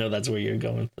didn't know that's where you're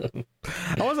going.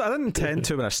 I didn't intend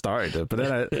to when I started it, but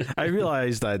then I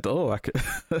realized I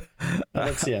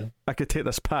could take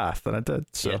this path, and I did.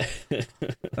 So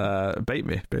bite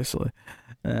me basically.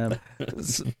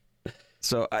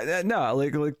 So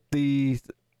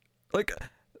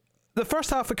the first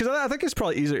half, because I think it's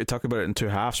probably easier to talk about it in two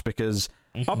halves, because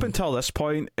up until this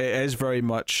point it is very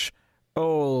much,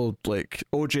 like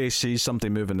OJ sees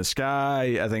something move in the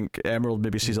sky. I think Emerald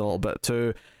maybe sees a little bit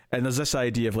too, and there's this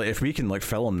idea of like, if we can like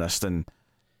film this, then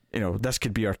this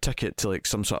could be our ticket to like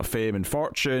some sort of fame and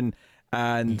fortune.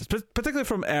 And particularly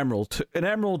from Emerald, and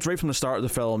Emerald right from the start of the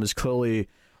film is clearly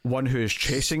one who is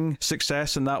chasing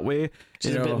success in that way.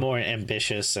 She's a bit more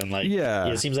ambitious, and like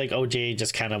it seems like OJ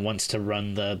just kind of wants to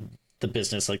run the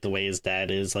business like the way his dad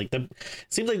is. Like it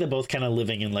seems like they're both kind of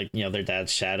living in like their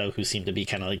dad's shadow, who seem to be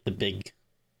kind of like the big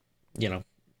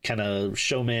kind of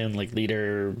showman, like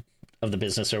leader of the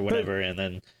business or whatever. And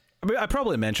then I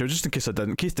probably mentioned, just in case I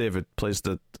didn't, Keith David plays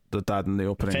the dad in the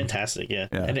opening. Fantastic. Yeah.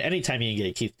 And anytime you can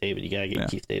get Keith David, you gotta get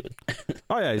Keith David.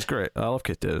 Oh yeah, he's great. I love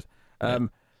Keith David. I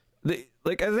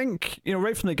think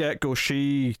right from the get-go,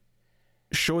 she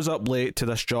shows up late to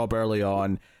this job early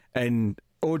on, and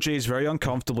OJ is very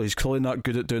uncomfortable. He's clearly not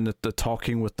good at doing the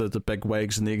talking with the big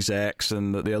wigs and the execs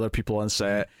and the other people on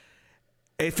set.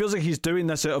 It feels like he's doing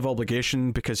this out of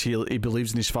obligation because he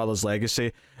believes in his father's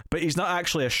legacy, but he's not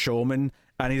actually a showman,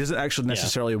 and he doesn't actually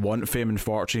necessarily want fame and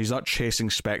fortune. He's not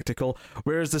chasing spectacle.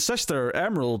 Whereas the sister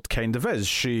Emerald kind of is.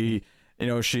 She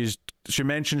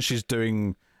mentions she's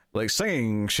doing like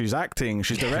singing, she's acting,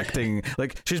 she's directing,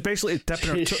 like she's basically dipping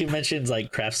her she mentions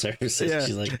like craft services. Yeah.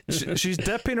 She's like she's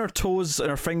dipping her toes and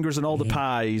her fingers in all the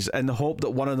pies in the hope that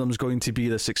one of them's going to be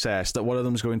the success, that one of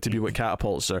them's going to be what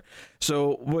catapults her.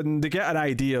 So when they get an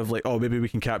idea of like, maybe we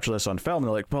can capture this on film,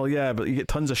 they're like, well, yeah, but you get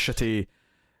tons of shitty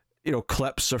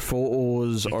clips or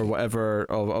photos or whatever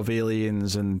of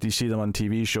aliens, and you see them on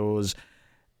TV shows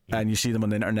and you see them on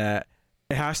the internet.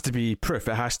 It has to be proof.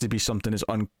 It has to be something that's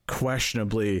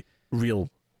unquestionably real.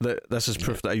 That this is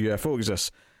proof that a UFO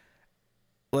exists.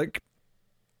 Like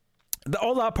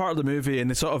all that part of the movie, and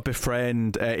they sort of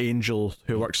befriend Angel,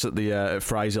 who works at the at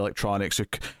Fry's Electronics,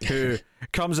 who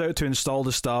comes out to install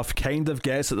the stuff, kind of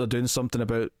gets that they're doing something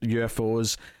about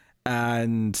UFOs,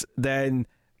 and then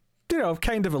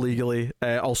kind of illegally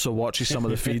also watches some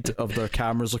of the feed of their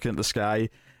cameras looking at the sky.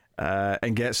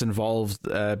 And gets involved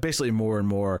basically more and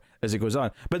more as it goes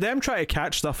on. But them try to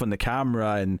catch stuff on the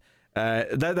camera, and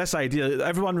this idea,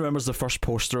 everyone remembers the first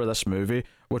poster of this movie,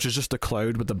 which is just a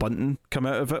cloud with the bunting come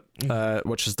out of it,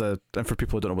 which is and for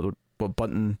people who don't know what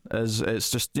bunting is,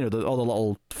 it's just all the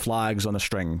little flags on a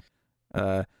string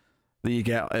that you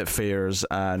get at fairs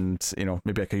and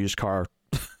maybe like a used car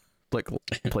like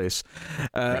place.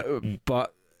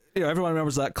 But everyone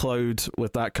remembers that cloud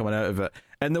with that coming out of it.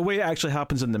 And the way it actually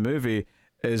happens in the movie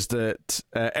is that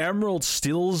Emerald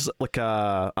steals like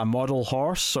a model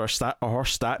horse or a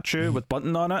horse statue with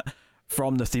bunting on it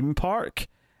from the theme park,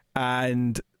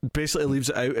 and basically leaves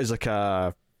it out as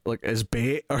as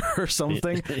bait or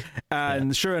something.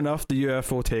 And sure enough, the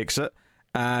UFO takes it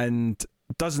and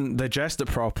doesn't digest it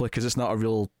properly because it's not a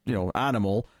real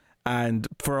animal. And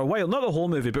for a while, not the whole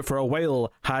movie, but for a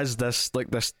while, has this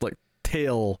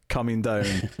tail coming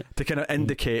down to kind of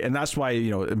indicate, and that's why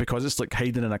because it's like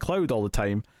hiding in a cloud all the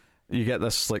time, you get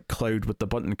this like cloud with the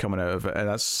button coming out of it, and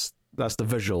that's the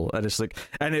visual, and it's like,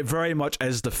 and it very much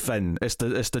is the fin. It's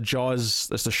the Jaws,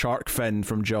 it's the shark fin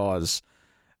from Jaws.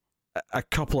 A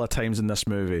couple of times in this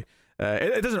movie,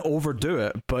 it doesn't overdo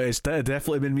it, but it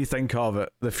definitely made me think of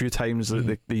it the few times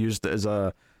that they used it as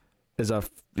a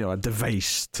a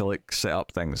device to like set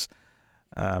up things.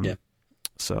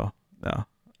 So yeah.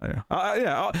 So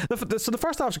the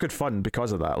first half's good fun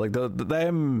because of that. Like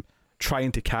them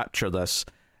trying to capture this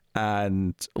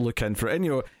and look in for it.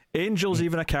 And Angel's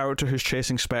even a character who's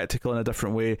chasing spectacle in a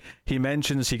different way. He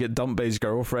mentions he got dumped by his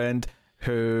girlfriend,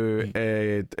 who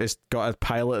is got a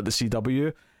pilot at the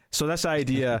CW. So this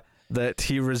idea that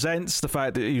he resents the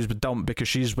fact that he was dumped because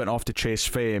she's went off to chase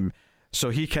fame. So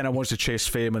he kind of wants to chase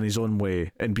fame in his own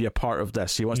way and be a part of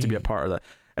this. He wants to be a part of that.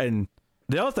 And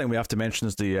the other thing we have to mention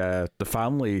is the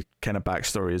family kind of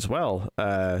backstory as well,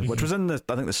 which was in I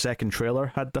think the second trailer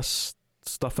had this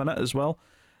stuff in it as well.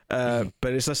 But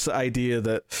it's this idea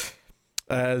that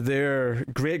their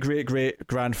great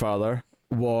grandfather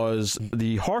was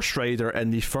the horse rider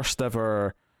in the first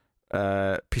ever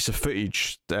piece of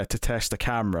footage to test a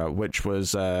camera, which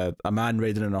was a man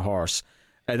riding on a horse.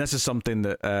 And this is something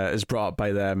that is brought up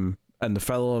by them in the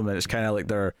film, and it's kind of like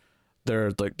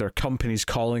their company's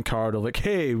calling card of like,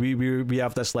 hey, we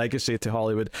have this legacy to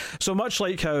Hollywood. So much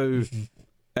like how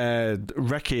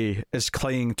Ricky is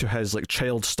clinging to his like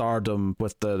child stardom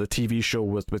with the TV show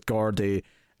with Gordy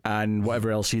and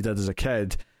whatever else he did as a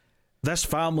kid, this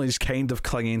family's kind of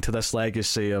clinging to this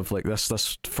legacy of like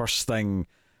this first thing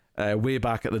way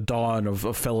back at the dawn of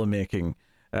filmmaking.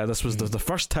 This was the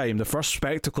first time, the first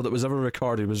spectacle that was ever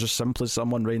recorded was just simply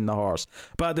someone riding a horse.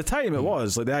 But at the time, it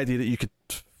was like the idea that you could,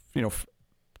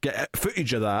 get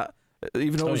footage of that,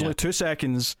 even though it was only 2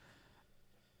 seconds.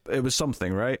 It was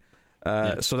something, right?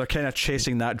 So they're kind of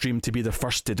chasing that dream to be the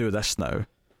first to do this now.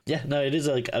 Yeah, no, it is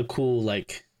like a cool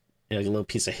like a little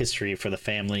piece of history for the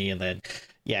family, and then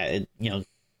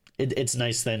it's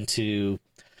nice then to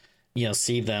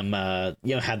see them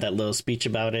have that little speech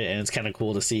about it, and it's kind of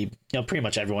cool to see pretty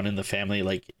much everyone in the family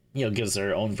like gives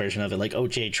their own version of it. Like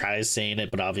OJ tries saying it,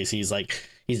 but obviously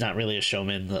he's not really a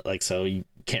showman, like, so you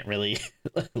can't really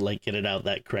like get it out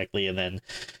that correctly. And then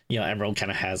Emerald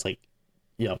kind of has like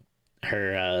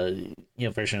her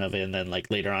version of it, and then like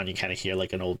later on you kind of hear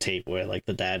like an old tape where like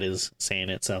the dad is saying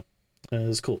it, so it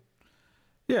was cool.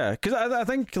 Yeah, because I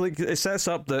think like it sets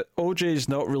up that OJ's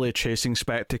not really chasing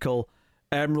spectacle.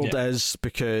 Emerald is,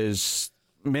 because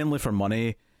mainly for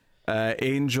money.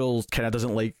 Angel kind of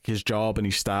doesn't like his job and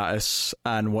his status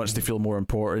and wants to feel more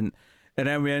important. And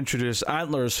then we introduce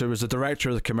Antlers, who was the director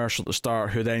of the commercial at the start,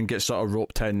 who then gets sort of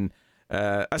roped in.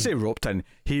 I say roped in.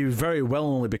 He very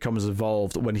willingly becomes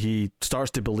involved when he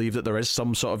starts to believe that there is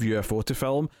some sort of UFO to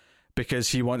film, because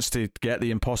he wants to get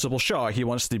the impossible shot. He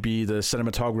wants to be the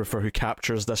cinematographer who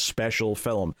captures this special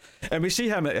film. And we see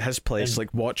him at his place,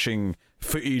 like watching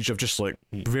footage of just like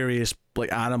various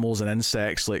like animals and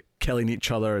insects like killing each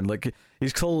other, and like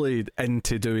he's clearly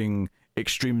into doing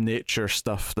extreme nature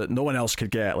stuff that no one else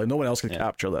could get. Like no one else could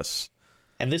capture this.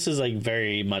 And this is like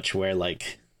very much where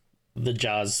like the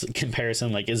Jaws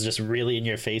comparison like is just really in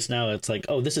your face now. It's like,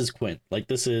 oh, this is Quint. Like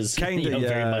this is kind of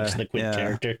very much the Quint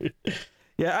character.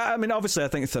 Yeah, I mean, obviously, I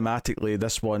think thematically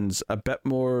this one's a bit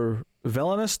more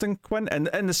villainous than Quint, and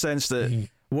in the sense that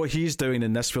what he's doing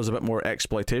in this feels a bit more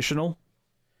exploitational,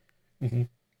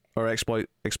 or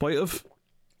exploitive,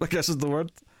 I guess is the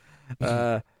word.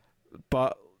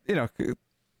 But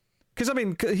because I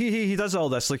mean, he does all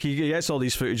this, like he gets all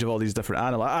these footage of all these different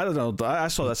animals. I don't know. I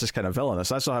saw this as kind of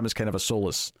villainous. I saw him as kind of a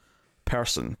soulless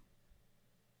person.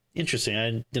 Interesting.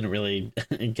 I didn't really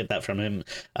get that from him.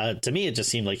 To me, it just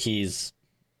seemed like he's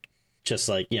just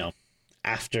like,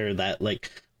 after that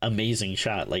like amazing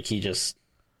shot, like he just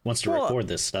wants to record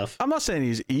this stuff. I'm not saying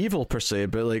he's evil per se,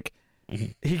 but like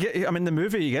the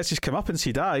movie, he gets his comeuppance,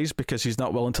 he dies because he's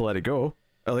not willing to let it go.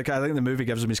 Like I think the movie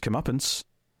gives him his comeuppance.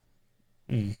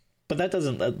 But that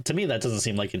doesn't, to me, that doesn't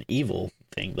seem like an evil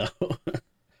thing though.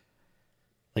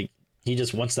 Like he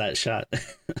just wants that shot.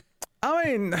 I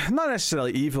mean, not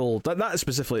necessarily evil. That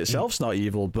specifically itself's not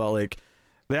evil, but like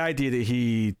the idea that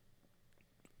he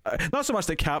not so much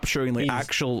that capturing like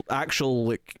actual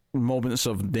like moments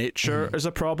of nature is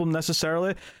a problem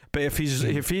necessarily, but if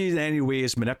he in any way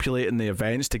is manipulating the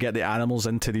events to get the animals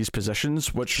into these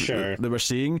positions, which they were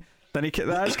seeing, then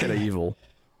that is kind of evil.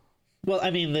 Well,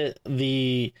 I mean,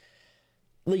 the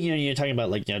you're talking about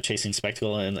like chasing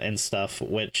spectacle and stuff,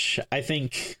 which I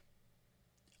think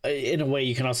in a way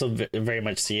you can also very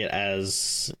much see it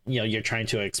as you're trying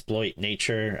to exploit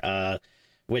nature,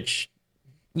 which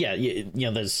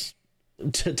there's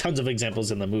tons of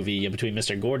examples in the movie between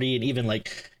Mr. Gordy and even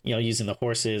like using the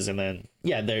horses, and then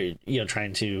they're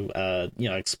trying to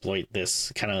exploit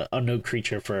this kind of unknown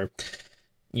creature for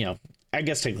I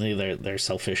guess technically they're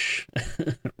selfish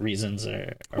reasons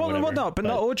or whatever. Well, no, but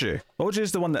not OJ. OJ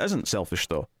is the one that isn't selfish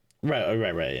though.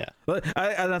 Right, yeah. But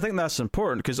I think that's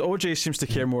important because OJ seems to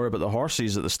care more about the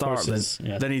horses at the start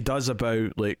than he does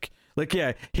about like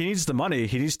he needs the money,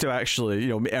 he needs to actually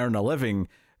earn a living,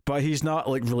 but he's not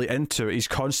like really into it. He's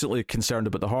constantly concerned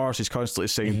about the horse. He's constantly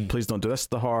saying, "Please don't do this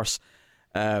to the horse."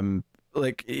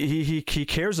 Like he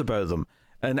cares about them.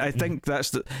 And I think that's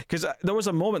because there was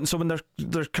a moment. So when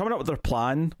they're coming up with their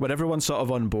plan, when everyone's sort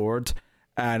of on board,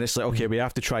 and it's like, okay, we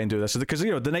have to try and do this because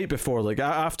the night before, like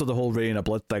after the whole Rain of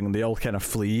Blood thing, they all kind of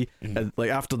flee, and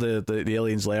like after the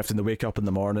aliens left and they wake up in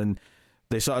the morning,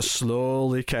 they sort of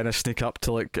slowly kind of sneak up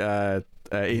to like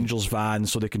Angel's van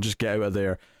so they can just get out of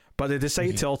there. But they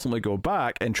decide to ultimately go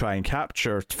back and try and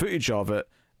capture footage of it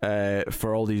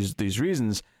for all these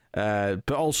reasons.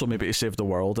 But also maybe to save the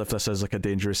world if this is like a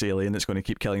dangerous alien that's going to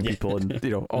keep killing people and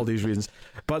all these reasons.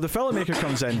 But the filmmaker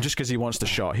comes in just because he wants the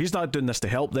shot. He's not doing this to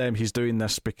help them. He's doing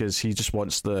this because he just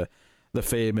wants the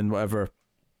fame and whatever.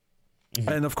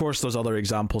 And of course there's other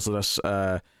examples of this.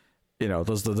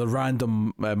 There's the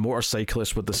random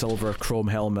motorcyclist with the silver chrome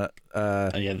helmet.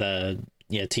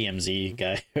 TMZ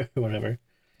guy or whatever.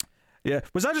 Yeah,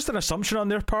 was that just an assumption on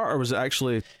their part, or was it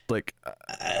actually like?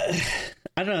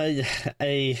 I don't know.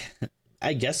 I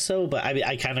guess so, but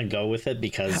I kind of go with it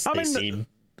because they seem.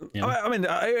 I mean,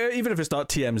 even if it's not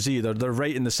TMZ, they're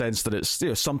right in the sense that it's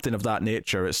something of that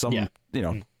nature. It's some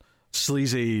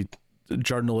sleazy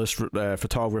journalist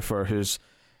photographer who's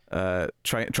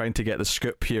trying to get the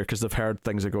scoop here because they've heard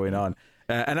things are going on.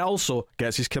 And it also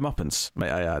gets his comeuppance, might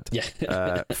I add. Yeah,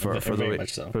 for the way.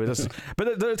 Much so.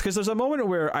 But because there's a moment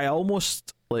where I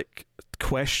almost like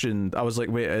questioned. I was like,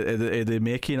 wait, are they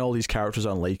making all these characters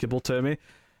unlikable to me?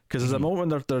 Because there's a moment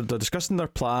when they're discussing their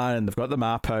plan and they've got the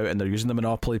map out and they're using the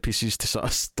Monopoly pieces to sort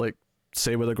of like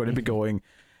say where they're going to be going,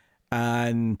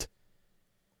 and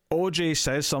OJ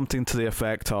says something to the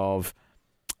effect of,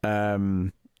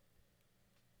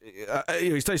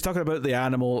 he's talking about the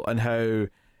animal and how.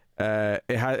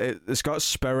 It's got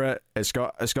spirit, it's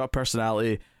got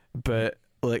personality, but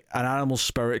like an animal's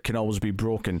spirit can always be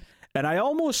broken. And I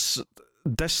almost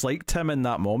disliked him in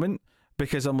that moment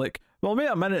because I'm like, well, wait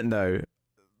a minute now.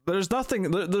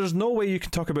 There's no way you can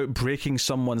talk about breaking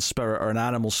someone's spirit or an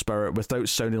animal's spirit without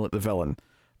sounding like the villain,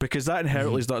 because that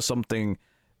inherently is not something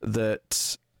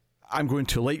that I'm going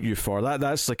to like you for.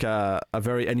 That's like a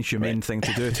very inhumane thing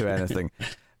to do to anything.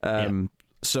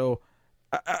 So.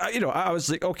 I was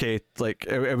like, okay, like,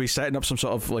 are we setting up some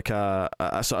sort of like a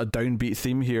sort of downbeat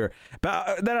theme here?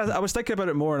 But then I was thinking about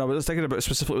it more, and I was thinking about it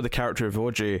specifically with the character of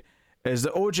OJ. Is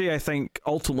that OJ, I think,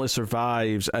 ultimately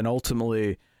survives, and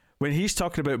ultimately, when he's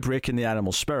talking about breaking the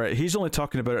animal spirit, he's only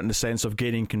talking about it in the sense of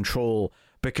gaining control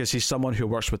because he's someone who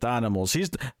works with animals. He's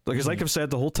like I've said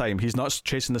the whole time, he's not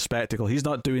chasing the spectacle. He's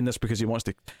not doing this because he wants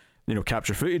to,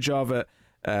 capture footage of it.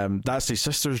 That's his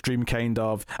sister's dream, kind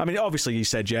of. I mean, obviously he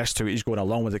said yes to it. He's going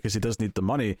along with it because he does need the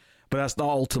money, but that's not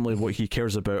ultimately what he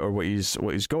cares about or what he's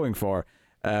going for.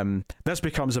 This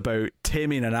becomes about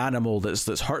taming an animal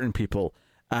that's hurting people,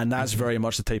 and that's very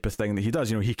much the type of thing that he does.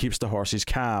 He keeps the horses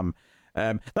calm.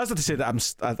 That's not to say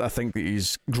that I think that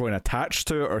he's growing attached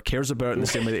to it or cares about it in the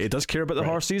same way that he does care about the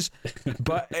horses,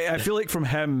 but I feel like from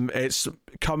him it's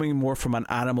coming more from an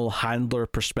animal handler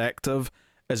perspective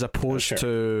as opposed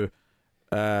to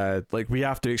like we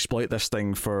have to exploit this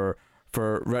thing for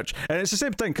rich. And it's the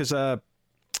same thing because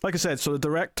like I said, so the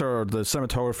director, the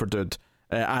cinematographer dude,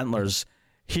 Antlers,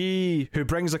 who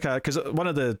brings like because one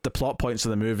of the plot points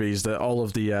of the movie is that all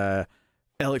of the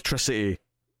electricity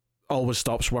always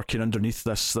stops working underneath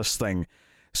this thing,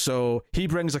 so he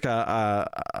brings like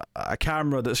a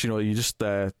camera that's you just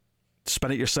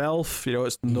spin it yourself.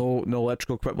 It's no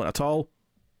electrical equipment at all.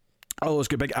 Oh, it's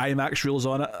got big IMAX reels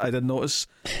on it. I didn't notice.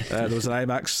 There was an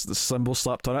IMAX symbol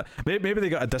slapped on it. Maybe they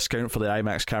got a discount for the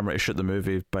IMAX camera to shoot the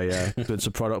movie by doing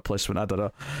some product placement. I don't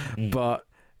know. But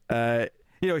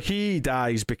he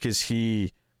dies because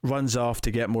he runs off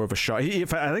to get more of a shot. I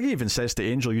think he even says to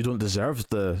Angel, "You don't deserve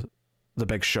the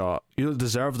big shot. You don't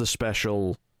deserve the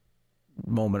special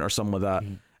moment," or something like that,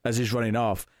 as he's running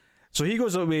off. So he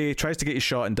goes away, tries to get his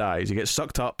shot, and dies. He gets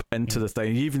sucked up into the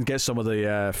thing. He even gets some of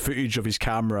the footage of his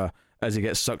camera as he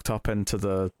gets sucked up into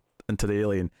the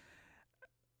alien.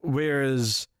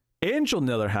 Whereas Angel, on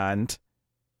the other hand,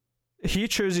 he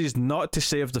chooses not to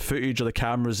save the footage of the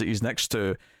cameras that he's next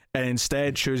to, and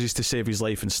instead chooses to save his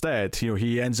life instead.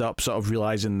 He ends up sort of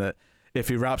realizing that if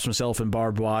he wraps himself in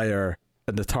barbed wire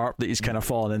and the tarp that he's kind of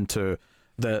fallen into,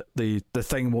 the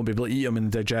thing won't be able to eat him and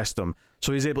digest him.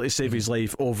 So he's able to save his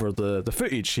life over the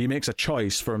footage. He makes a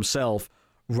choice for himself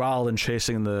rather than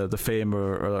chasing the fame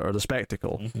or the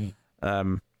spectacle.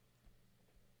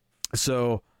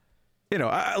 So,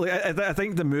 I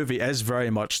think the movie is very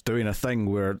much doing a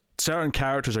thing where certain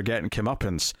characters are getting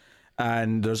comeuppance,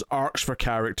 and there's arcs for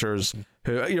characters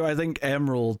who, I think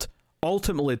Emerald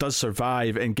ultimately does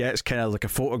survive and gets kind of like a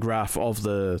photograph of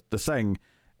the thing.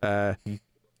 I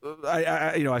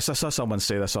saw someone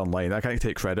say this online. I can't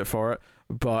take credit for it,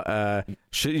 but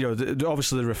she,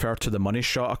 obviously they refer to the money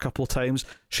shot a couple of times.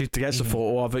 She gets a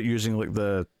photo of it using like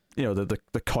the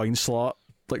coin slot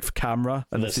like camera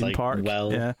in the theme park.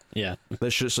 Yeah,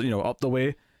 that's just up the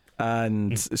way,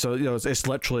 and so it's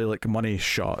literally like a money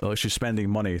shot. Like she's spending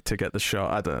money to get the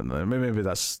shot. I don't know. Maybe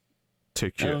that's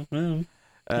too cute.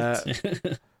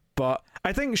 But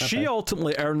I think she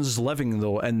ultimately earns living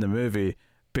though in the movie,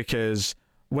 because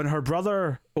when her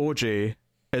brother OJ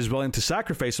is willing to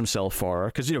sacrifice himself for her,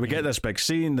 because we get this big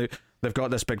scene, they've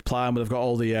got this big plan where they've got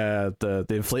all the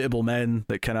inflatable men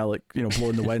that kind of like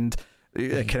blow in the wind,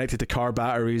 connected to car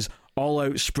batteries, all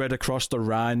out spread across the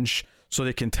ranch, so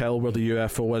they can tell where the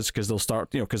UFO is, because they'll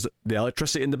start because the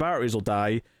electricity in the batteries will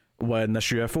die when this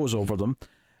UFO is over them.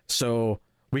 So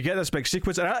we get this big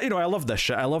sequence, and I love this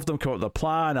shit. I love them come up with a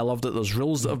plan. I love that there's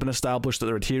rules that have been established that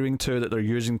they're adhering to, that they're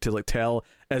using to like tell,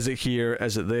 is it here,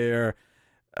 is it there,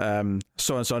 so on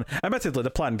and so on. Admittedly, the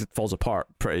plan falls apart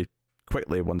pretty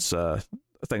quickly once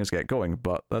things get going,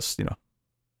 but that's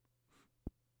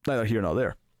neither here nor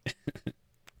there.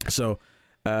 So,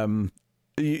 but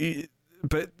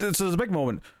there's a big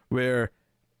moment where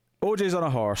OJ's on a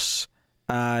horse,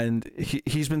 and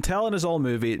he's been telling us all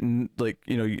movie, like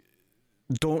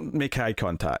don't make eye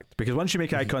contact, because once you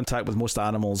make eye contact with most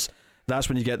animals, that's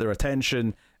when you get their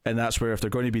attention, and that's where if they're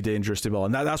going to be dangerous, they will.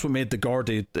 And that's what made the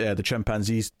Gordy, the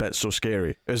chimpanzee bit so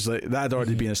scary, is like that had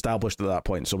already been established at that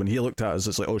point. So when he looked at us,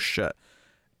 it's like, oh shit,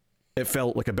 it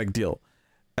felt like a big deal.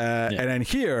 And then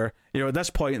here, at this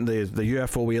point, the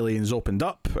UFO alien's opened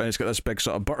up, and it's got this big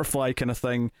sort of butterfly kind of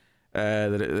thing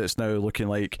that it's now looking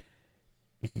like.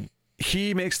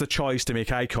 He makes the choice to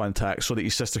make eye contact so that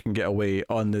his sister can get away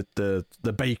on the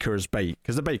biker's bike,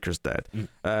 because the biker's dead.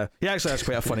 He actually has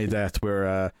quite a funny death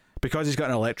where because he's got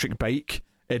an electric bike,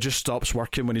 it just stops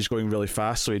working when he's going really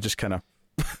fast, so he just kind of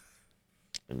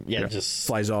just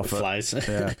flies off. Flies.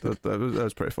 That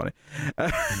was pretty funny.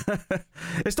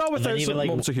 It's not without some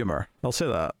moments of humor, I'll say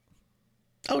that.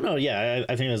 Oh no, yeah,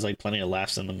 I think there's like plenty of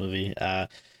laughs in the movie,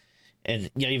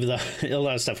 and even though a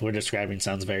lot of stuff we're describing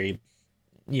sounds very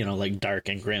like dark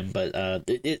and grim, but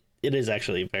it is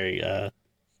actually very a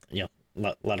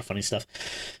lot of funny stuff.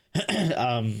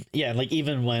 Like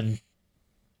even when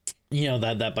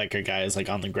that biker guy is like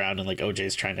on the ground and like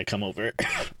OJ's trying to come over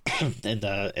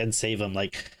and save him,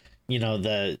 like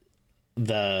the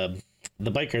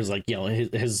biker's like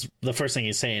his the first thing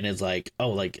he's saying is like, oh,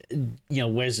 like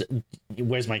where's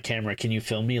my camera, can you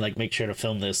film me, like make sure to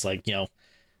film this, like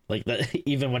like that.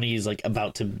 Even when he's like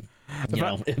about to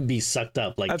be sucked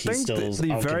up, like he's still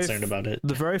all concerned about it.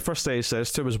 The very first thing he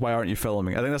says to him is, why aren't you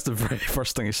filming? I think that's the very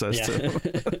first thing he says to him.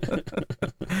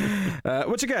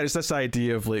 Which again is this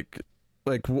idea of like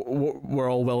we're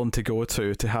all willing to go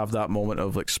to have that moment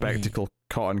of like spectacle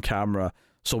caught on camera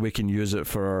so we can use it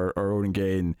for our own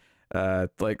gain.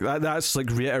 Like that's like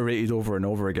reiterated over and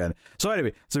over again. So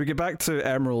anyway, so we get back to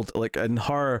Emerald, like, and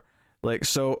her, like,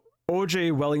 so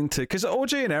OJ willing to, because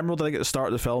OJ and Emerald, I think at the start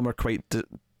of the film are quite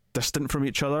distant from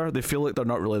each other. They feel like they're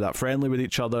not really that friendly with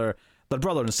each other. They're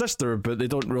brother and sister, but they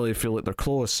don't really feel like they're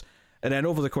close. And then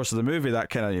over the course of the movie, that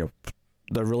kind of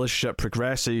their relationship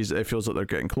progresses. It feels like they're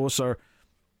getting closer.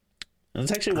 And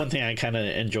it's actually one thing I kind of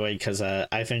enjoyed, because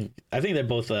I think they're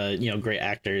both great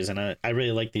actors, and I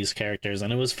really like these characters,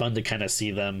 and it was fun to kind of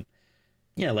see them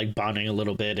like bonding a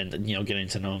little bit and getting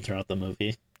to know them throughout the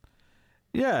movie.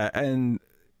 Yeah, and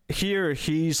here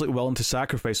he's like willing to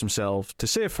sacrifice himself to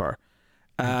save her,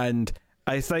 and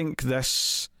I think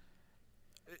this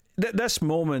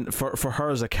moment for her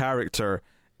as a character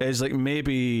is like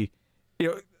maybe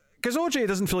because OJ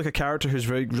doesn't feel like a character who's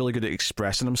really good at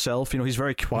expressing himself. You know, he's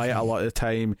very quiet a lot of the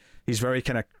time. He's very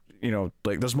kind of, you know,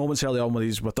 like there's moments early on when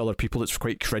he's with other people that's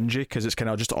quite cringy because it's kind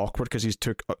of just awkward because he's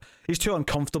too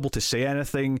uncomfortable to say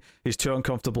anything. He's too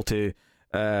uncomfortable to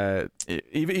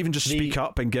even just speak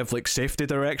up and give like safety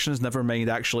directions. Never mind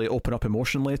actually open up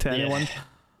emotionally to anyone.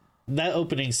 That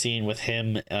opening scene with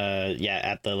him,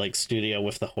 at the like studio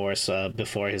with the horse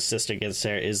before his sister gets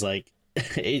there is like.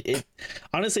 It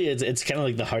honestly it's kind of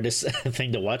like the hardest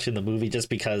thing to watch in the movie just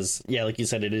because like you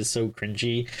said, it is so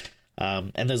cringy,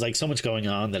 and there's like so much going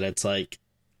on that it's like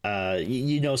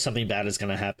you know something bad is going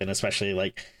to happen, especially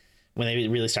like when they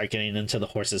really start getting into the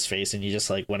horse's face and you just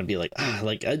like want to be like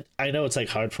like I know it's like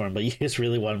hard for him, but you just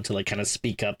really want him to like kind of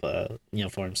speak up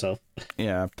for himself.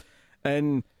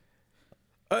 And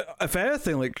if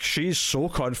anything, like she's so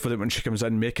confident when she comes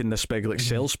in making this big like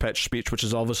sales pitch speech, which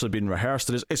has obviously been rehearsed.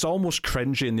 It's almost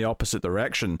cringy in the opposite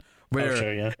direction,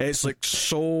 where it's like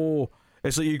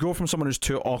it's like you go from someone who's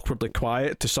too awkwardly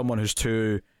quiet to someone who's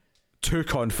too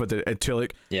confident and too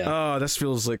like this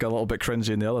feels like a little bit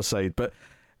cringy on the other side. But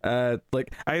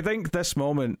like I think this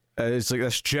moment is like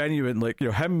this genuine, like, you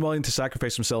know, him willing to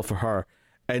sacrifice himself for her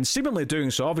and seemingly doing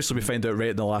so. Obviously we find out right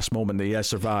in the last moment that he has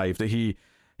survived, that he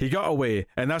got away,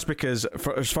 and that's because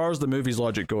as far as the movie's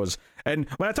logic goes, and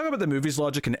when I talk about the movie's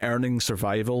logic and earning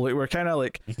survival, like, we're kind of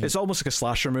like it's almost like a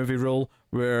slasher movie rule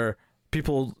where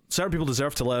certain people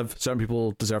deserve to live, certain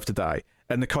people deserve to die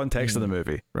in the context of the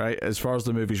movie, right, as far as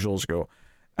the movie's rules go.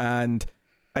 And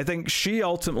I think she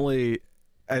ultimately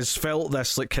has felt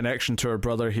this like connection to her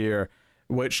brother here,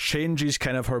 which changes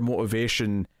kind of her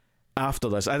motivation after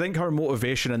this. I think her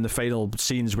motivation in the final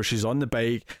scenes where she's on the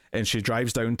bike and she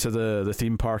drives down to the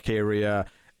theme park area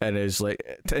and is like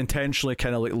intentionally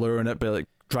kind of like luring it by like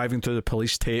driving through the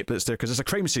police tape that's there because it's a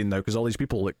crime scene now because all these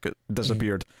people like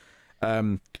disappeared.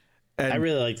 And I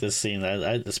really like this scene.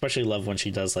 I especially love when she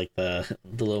does like the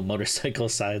little motorcycle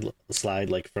slide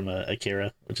like from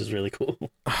Akira, which is really cool.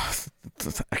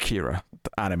 Akira,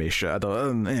 the animation. I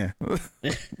don't.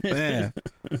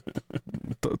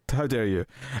 How dare you?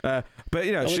 But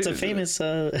you know, it's a famous.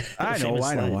 I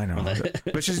know.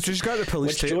 But she's got the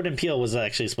police. Which Jordan Peele was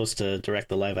actually supposed to direct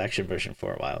the live action version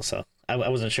for a while, so I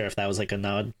wasn't sure if that was like a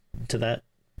nod to that,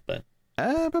 but.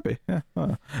 Maybe, yeah.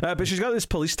 But she's got this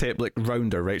police tape like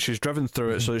round her, right? She's driven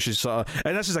through it, so she's sort of,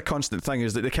 and this is a constant thing,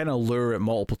 is that they kind of lure it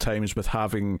multiple times with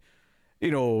having,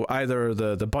 you know, either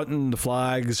the button, the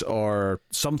flags, or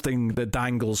something that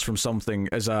dangles from something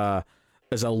as a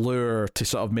lure to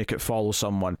sort of make it follow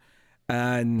someone.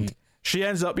 And she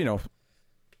ends up, you know,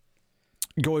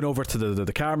 going over to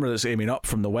the camera that's aiming up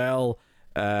from the well,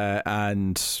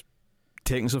 and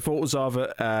taking some photos of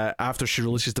it after she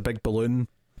releases the big balloon.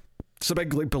 It's a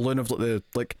big like balloon of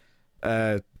like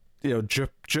Jup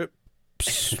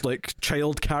like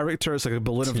child character. It's like a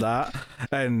balloon of that,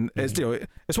 and it's, you know,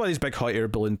 it's one of these big hot air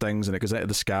balloon things, and it goes into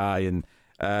the sky, and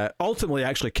ultimately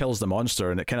actually kills the monster,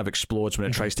 and it kind of explodes when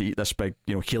it tries to eat this big,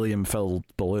 you know, helium filled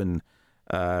balloon,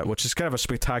 which is kind of a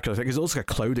spectacular thing because it looks like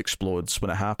a cloud explodes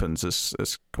when it happens.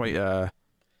 It's quite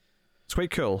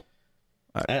cool.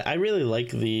 I really like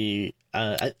the.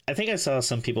 I think I saw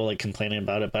some people like complaining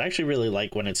about it, but I actually really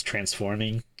like when it's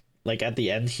transforming. Like at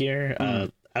the end here, I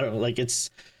don't know, like it's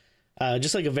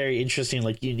just like a very interesting,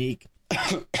 like unique,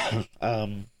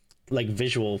 like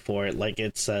visual for it. Like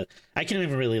it's I can't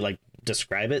even really like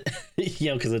describe it, you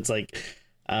know, because it's like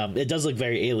it does look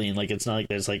very alien. Like it's not like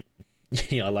there's like,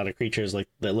 you know, a lot of creatures like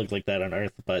that look like that on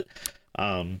Earth, but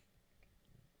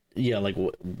yeah, like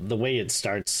the way it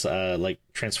starts like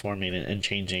transforming and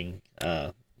changing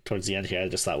towards the end here, I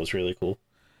just thought was really cool.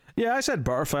 Yeah, I said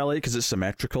butterfly like because it's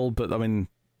symmetrical, but I mean,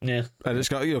 yeah, and it's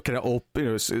got, you know, kind of open, you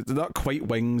know, it's not quite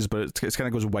wings, but it kind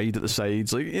of goes wide at the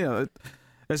sides. Like, you know,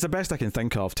 it's the best I can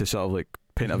think of to sort of like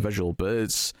paint a visual, but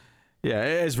it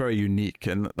is very unique,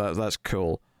 and that's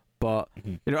cool. But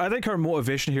you know, I think her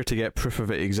motivation here to get proof of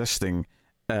it existing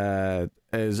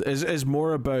is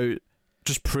more about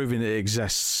just proving it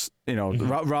exists, you know,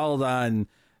 rather than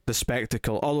the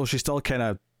spectacle. Although she still kind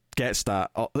of gets that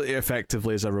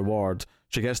effectively as a reward.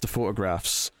 She gets the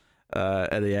photographs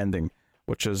at the ending,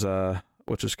 which is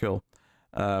cool.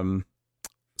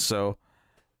 So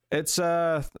it's you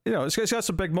know, it's got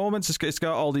some big moments. It's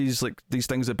got all these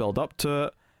things that build up to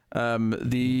it.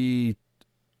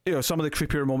 You know, some of the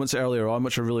creepier moments earlier on,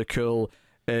 which are really cool,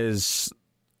 is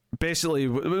basically,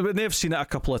 we may have seen it a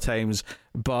couple of times,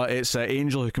 but it's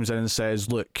Angel who comes in and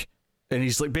says, look, and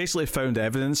he's like basically found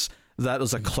evidence that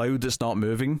there's a cloud that's not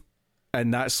moving,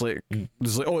 and that's like,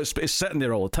 there's like, oh, it's sitting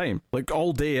there all the time, like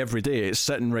all day, every day, it's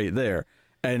sitting right there,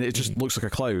 and it just looks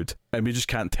like a cloud, and we just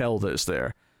can't tell that it's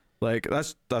there. Like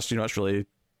that's that's really,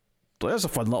 that's a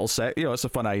fun little set. It's a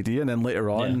fun idea. And then later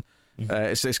on,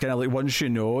 it's kind of like, once you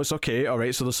know, it's okay. All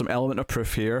right, so there's some element of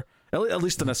proof here, at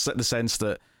least in the sense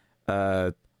that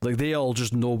like they all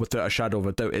just know without a shadow of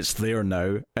a doubt it's there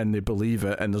now, and they believe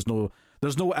it, and there's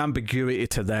no ambiguity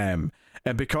to them.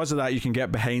 And because of that, you can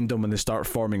get behind them when they start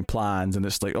forming plans, and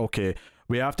it's like, okay,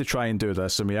 we have to try and do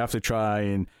this, and we have to try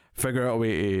and figure out a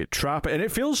way to trap it. And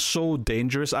it feels so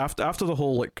dangerous after the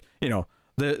whole, like,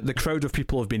 the crowd of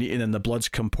people have been eaten and the blood's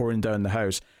come pouring down the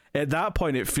house. At that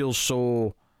point, it feels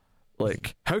so,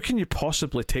 like, how can you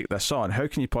possibly take this on? How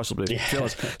can you possibly feel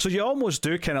this? So you almost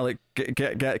do kind of like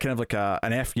get kind of like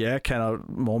an F yeah kind of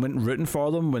moment rooting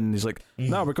for them when he's like,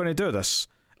 no, we're going to do this.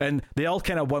 And they all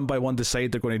kind of one by one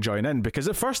decide they're going to join in, because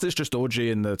at first it's just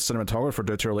OJ and the cinematographer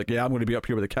dude who are like, yeah, I'm going to be up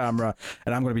here with the camera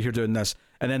and I'm going to be here doing this.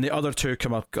 And then the other two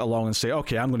come along and say,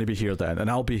 okay, I'm going to be here then, and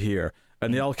I'll be here.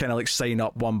 And they all kind of like sign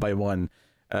up one by one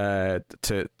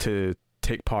to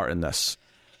take part in this.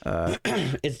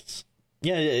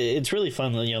 It's really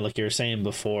fun. Like you were saying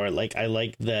before, like I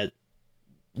like that,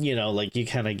 like you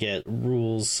kind of get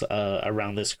rules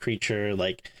around this creature,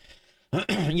 like,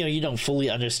 you don't fully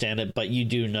understand it, but you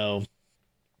do know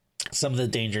some of the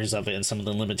dangers of it and some of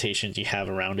the limitations you have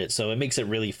around it. So it makes it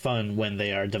really fun when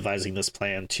they are devising this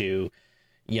plan to,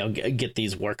 get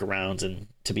these workarounds and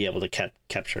to be able to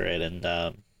capture it. And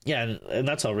and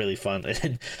that's all really fun.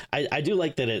 And I do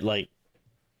like that it, like,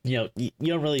 you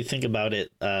don't really think about it,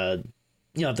 at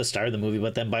the start of the movie,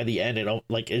 but then by the end,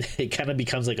 it kind of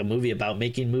becomes like a movie about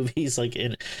making movies, like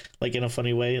in a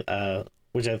funny way,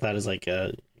 which I thought is like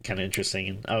kind of interesting.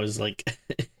 And I was like,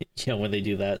 when they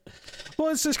do that, well,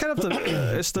 it's kind of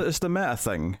it's the meta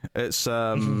thing. It's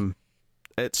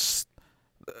it's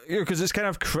because it's kind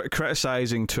of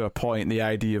criticizing to a point the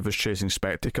idea of us chasing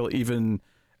spectacle, even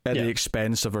at the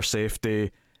expense of our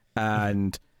safety.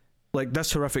 And like,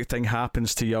 this horrific thing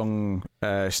happens to young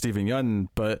Stephen Yeun,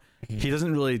 but he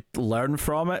doesn't really learn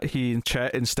from it. He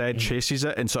instead chases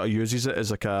it and sort of uses it as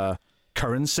like a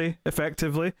currency,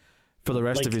 effectively, for the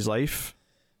rest of his life.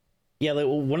 Yeah, like,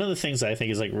 one of the things I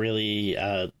think is like really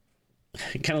kind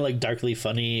of like darkly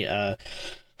funny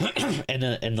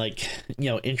and like,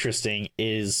 interesting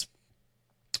is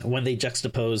when they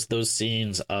juxtapose those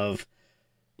scenes of,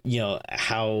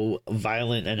 how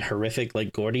violent and horrific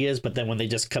like Gordy is, but then when they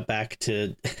just cut back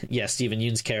to Stephen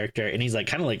Yeun's character, and he's like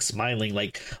kind of like smiling,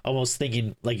 like almost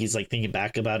thinking, like he's like thinking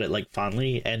back about it like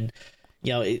fondly. And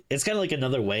it's kind of like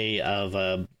another way of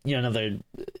another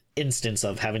instance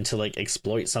of having to like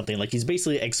exploit something. Like he's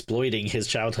basically exploiting his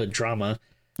childhood trauma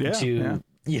to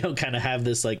kind of have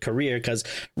this like career, because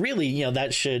really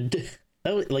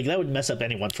that would mess up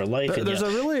anyone for life. There's a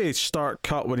really stark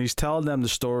cut when he's telling them the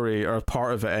story, or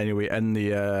part of it anyway, in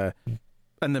the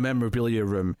memorabilia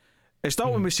room. It's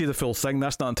not when we see the full thing,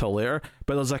 that's not until later,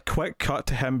 but there's a quick cut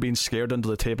to him being scared under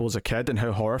the table as a kid and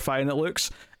how horrifying it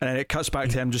looks, and then it cuts back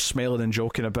to him just smiling and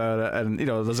joking about it, and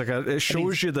there's like it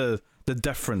shows you the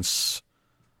difference.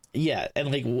 Yeah,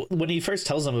 and like when he first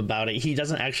tells them about it, he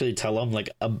doesn't actually tell them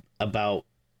like about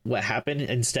what happened.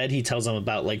 Instead, he tells them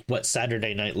about like what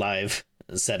Saturday Night Live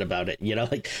said about it.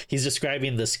 Like he's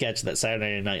describing the sketch that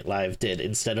Saturday Night Live did,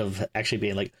 instead of actually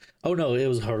being like, oh no, it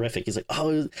was horrific. He's like,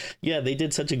 oh yeah, they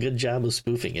did such a good job of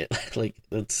spoofing it. Like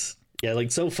that's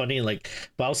like so funny, and like,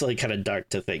 but also like kind of dark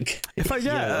to think. In fact,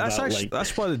 that's actually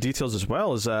that's one of the details as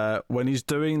well, is when he's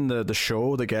doing the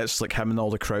show that gets like him and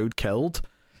all the crowd killed,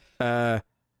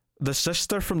 the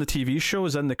sister from the TV show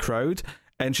is in the crowd,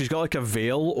 and she's got like a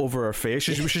veil over her face.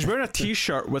 She's wearing a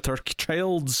t-shirt with her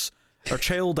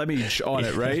child image on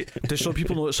it, right? To show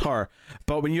people know it's her.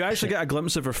 But when you actually get a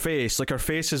glimpse of her face, like her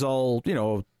face is all,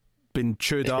 been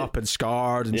chewed up and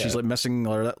scarred, and she's like missing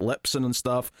her lips and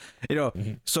stuff,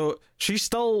 so she's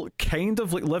still kind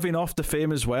of like living off the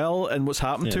fame as well, and what's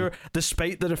happened to her,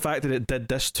 despite the fact that it did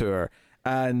this to her.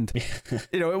 And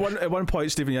at one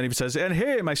point Stephen Yeun even says, and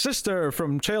hey, my sister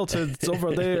from childhood's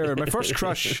over there, my first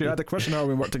crush, I had a crush on her when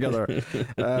we worked together.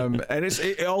 And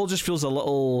it all just feels a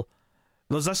little,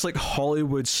 there's this like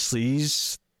Hollywood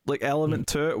sleaze like element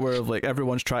to it, where like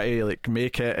everyone's trying to like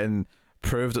make it and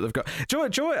prove that they've got. Do you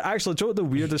know what the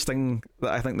weirdest thing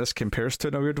that I think this compares to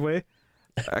in a weird way?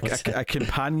 A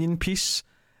companion piece.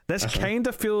 This kind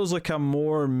of feels like a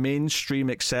more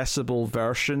mainstream, accessible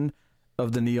version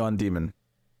of the Neon Demon.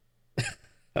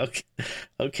 Okay.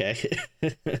 All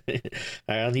right,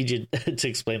 I'll need you to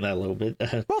explain that a little bit.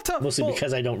 Mostly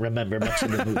because I don't remember much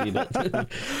of the movie. But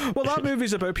well, that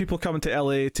movie's about people coming to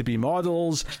LA to be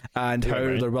models, and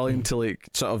how they're willing to like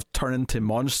sort of turn into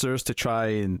monsters to try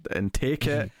and take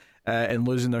it, and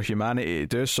losing their humanity to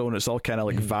do so. And it's all kind of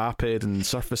like vapid and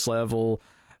surface level.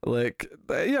 Like,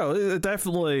 you know,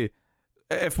 definitely,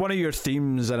 if one of your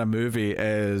themes in a movie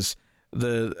is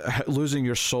the losing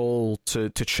your soul to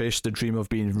chase the dream of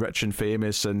being rich and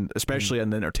famous, and especially in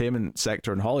the entertainment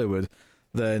sector in Hollywood,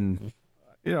 then,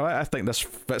 you know, I think this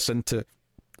fits into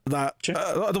that. Sure.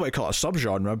 I don't want to call it a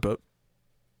subgenre, but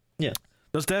Yeah.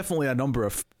 there's definitely a number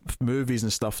of movies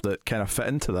and stuff that kind of fit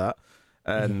into that,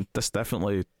 and this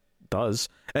definitely does.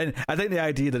 And I think the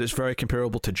idea that it's very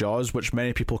comparable to Jaws, which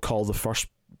many people call the first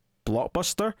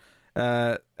blockbuster,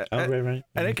 Right. and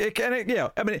it, yeah,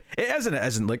 I mean, it is and it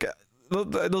isn't. Like,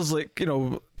 there's like, you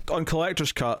know, on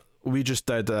Collector's Cut, we just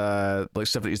did like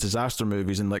 70s disaster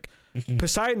movies, and like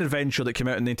Poseidon Adventure that came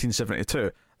out in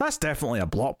 1972. That's definitely a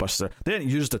blockbuster. They didn't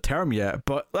use the term yet,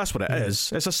 but that's what it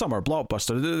is. It's a summer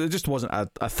blockbuster. It just wasn't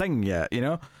a thing yet, you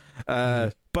know.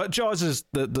 But Jaws is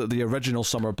the original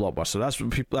summer blockbuster.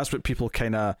 That's what people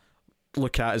kind of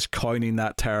look at as coining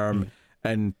that term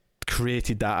and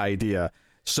created that idea.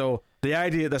 So the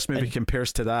idea this movie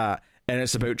compares to that, and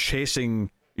it's about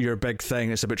chasing your big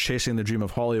thing. It's about chasing the dream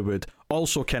of Hollywood.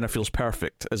 Also, kind of feels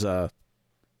perfect as a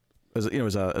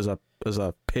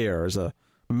pair, as a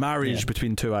marriage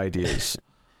between two ideas.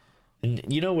 And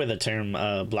you know where the term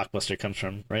blockbuster comes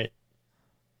from, right?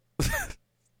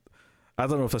 I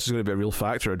don't know if this is going to be a real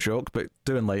fact or a joke, but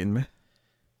do enlighten me.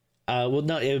 Well,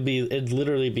 no, it'd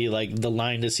literally be like the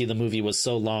line to see the movie was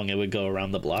so long it would go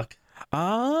around the block.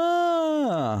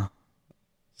 Ah.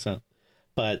 So,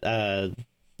 but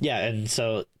yeah, and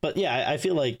so, but yeah, I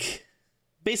feel like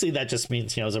basically that just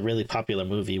means, you know, it's a really popular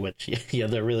movie, which, yeah,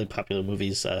 they're really popular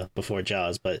movies before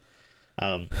Jaws, but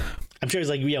I'm sure it's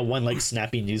like, yeah, one like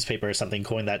snappy newspaper or something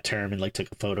coined that term and like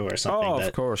took a photo or something. Oh,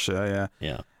 of course, yeah.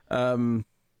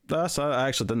 I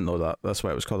actually didn't know that. That's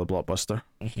why it was called a blockbuster.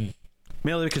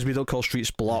 Mainly because we don't call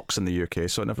streets blocks in the UK,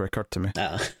 so it never occurred to me.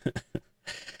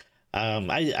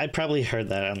 I probably heard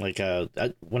that on like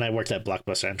when I worked at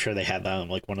Blockbuster. I'm sure they had that on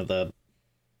like one of the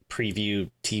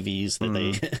preview TVs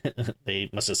that they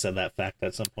must have said that fact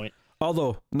at some point.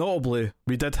 Although notably,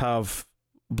 we did have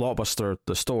Blockbuster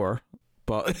the store,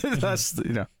 but that's,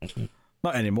 you know,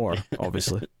 not anymore,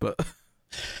 obviously. But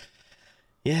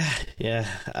yeah.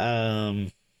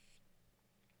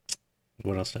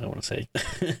 What else did I want to say?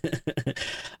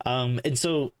 And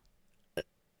so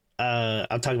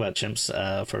I'll talk about chimps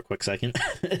for a quick second.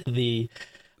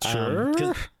 Sure.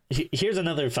 'Cause here's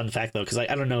another fun fact though, because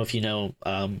I don't know if you know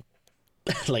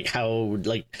like how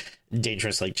like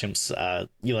dangerous like chimps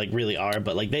you like really are,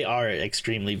 but like they are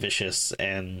extremely vicious,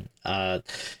 and so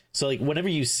like whenever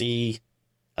you see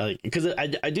because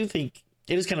I do think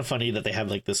it is kind of funny that they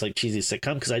have like this like cheesy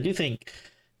sitcom, because I do think,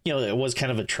 you know, it was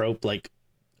kind of a trope like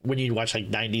when you watch like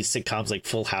 90s sitcoms like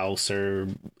Full House or,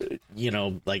 you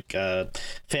know, like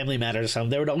Family Matters or something,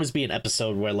 there would always be an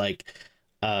episode where like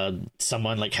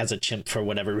someone like has a chimp for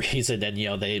whatever reason, and, you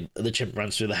know, the chimp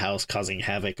runs through the house causing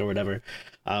havoc or whatever.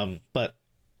 But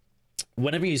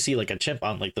whenever you see like a chimp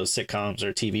on like those sitcoms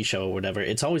or TV show or whatever,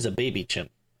 it's always a baby chimp.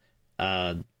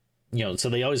 You know, so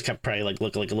they always kept probably like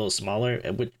look like a little smaller,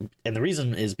 and the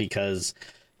reason is because,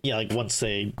 yeah, like once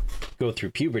they go through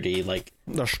puberty, like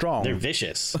they're strong, they're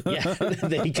vicious. Yeah,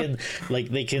 they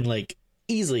can like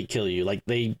easily kill you. Like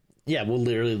they, yeah, will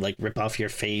literally like rip off your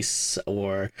face,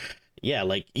 or yeah,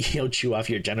 like, you know, chew off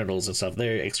your genitals and stuff.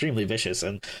 They're extremely vicious,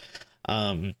 and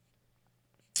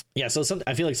yeah. So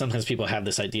I feel like sometimes people have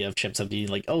this idea of chimps of being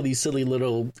like, oh, these silly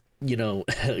little, you know,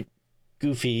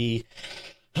 goofy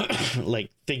like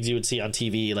things you would see on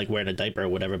TV, like wearing a diaper or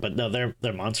whatever. But no,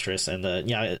 they're monstrous. And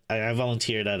yeah, I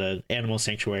volunteered at an animal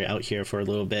sanctuary out here for a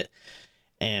little bit,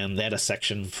 and they had a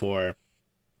section for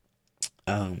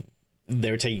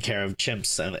they were taking care of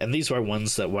chimps, and these were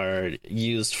ones that were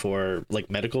used for like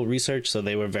medical research, so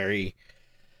they were very,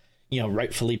 you know,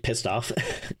 rightfully pissed off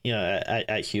you know,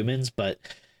 at humans. But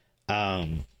yeah,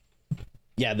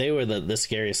 they were the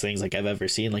scariest things like I've ever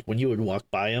seen. Like when you would walk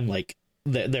by them, like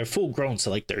they're full grown,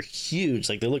 so like they're huge,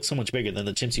 like they look so much bigger than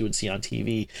the chimps you would see on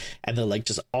TV, and they're like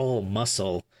just all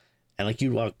muscle, and like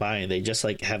you'd walk by and they just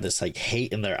like have this like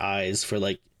hate in their eyes for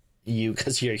like you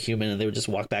because you're a human, and they would just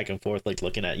walk back and forth like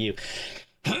looking at you.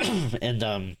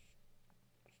 And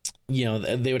you know,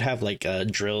 they would have like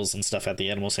drills and stuff at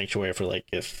the animal sanctuary for like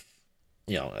if,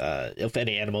 you know, if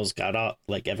any animals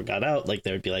ever got out, like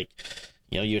there would be like,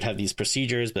 you know, you'd have these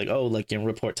procedures, like, oh, like, you know,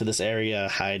 report to this area,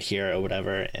 hide here or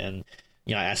whatever. And,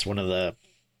 you know, I asked one of the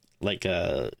like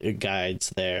guides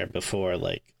there before,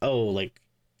 like, oh, like,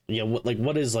 you know, what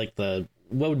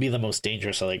would be the most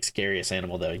dangerous or like scariest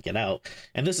animal that would get out?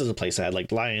 And this is a place that had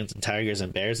like lions and tigers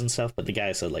and bears and stuff, but the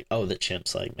guy said like, oh, the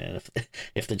chimps. Like, man,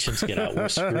 if the chimps get out, we're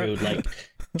screwed. Like,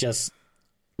 just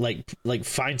like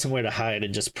find somewhere to hide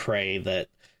and just pray that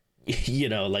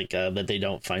that they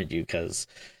don't find you, because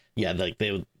like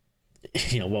they would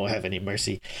won't have any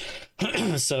mercy.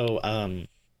 So I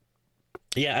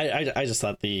just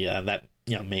thought the that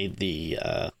made the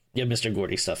Mr.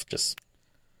 Gordy stuff just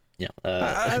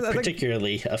I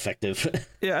particularly effective.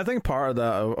 Yeah, I think part of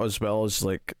that as well is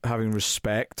like having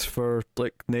respect for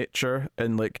like nature,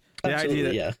 and like the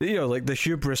idea that like the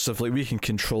hubris of like we can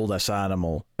control this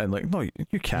animal, and like no,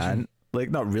 you can't. Like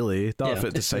not really. Not if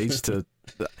it decides to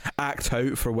act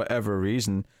out for whatever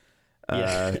reason.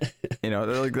 Like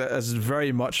that is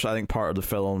very much, I think, part of the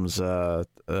film's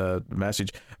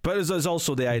message. But there's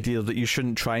also the idea that you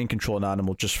shouldn't try and control an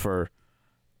animal just for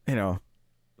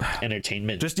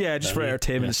entertainment. Just for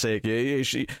entertainment's sake.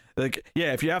 If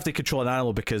you have to control an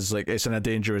animal because like it's in a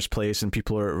dangerous place and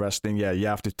people are at risk, then you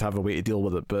have to have a way to deal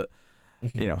with it. But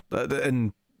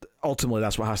and ultimately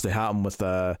that's what has to happen with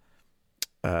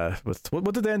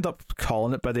what did they end up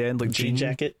calling it by the end? Like jean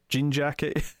jacket. Jean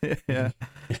jacket. Yeah.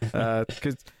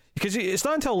 Because it's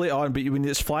not until late on, but when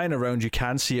it's flying around, you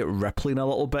can see it rippling a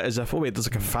little bit, as if there's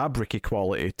like a fabric-y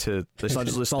quality to. It's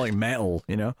not like metal,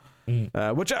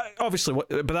 which obviously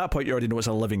by that point you already know it's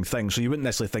a living thing, so you wouldn't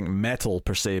necessarily think metal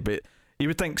per se, but you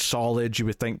would think solid. You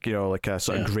would think like a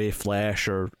sort of grey flesh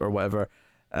or whatever.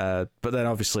 But then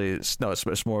obviously it's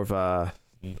more of a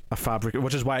fabric,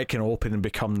 which is why it can open and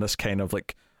become this kind of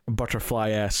like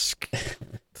butterfly-esque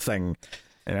thing.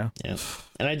 Yeah,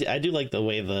 and I do like the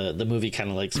way the movie kind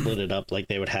of like split it up. Like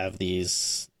they would have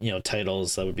these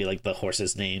titles that would be like the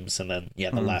horses' names, and then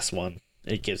the last one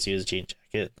it gives you his jean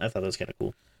jacket. I thought that was kind of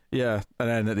cool. Yeah, and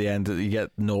then at the end you get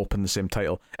Nope in the same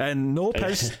title. And Nope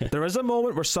is there is a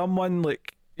moment where someone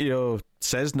like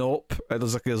says Nope.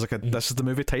 There's like a this is the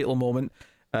movie title moment.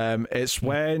 It's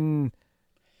when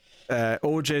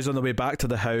OJ's on the way back to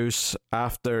the house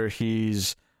after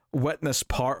he's witnessed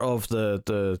part of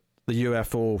the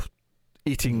UFO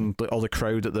eating all the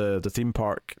crowd at the theme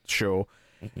park show.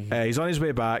 He's on his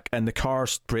way back, and the car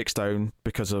breaks down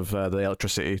because of the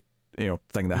electricity,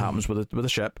 thing that happens with the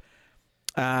ship.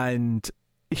 And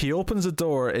he opens the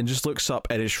door and just looks up,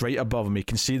 and it's right above him. He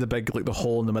can see the big the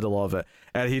hole in the middle of it,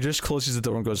 and he just closes the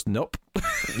door and goes, "Nope."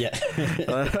 Yeah.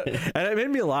 And it made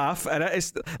me laugh, and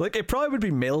it's like it probably would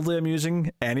be mildly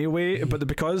amusing anyway, but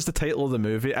because the title of the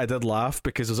movie, I did laugh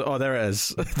because it was like, oh, there it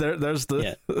is. There's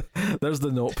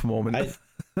the Nope moment.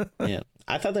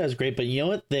 I thought that was great, but you know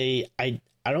what? I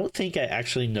don't think I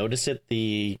actually noticed it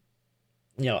the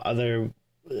other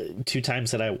 2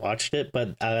 times that I watched it,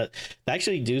 but they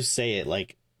actually do say it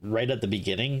like right at the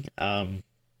beginning.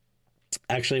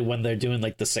 Actually, when they're doing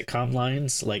like the sitcom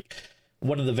lines, like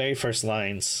one of the very first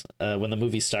lines when the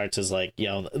movie starts is like,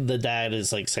 the dad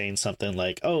is like saying something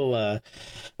like, "Oh,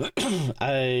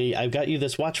 I've got you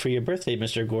this watch for your birthday,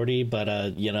 Mr. Gordy, but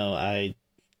I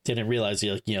didn't realize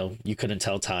you couldn't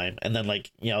tell time." And then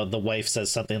like the wife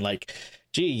says something like,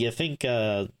 "Gee, you think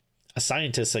a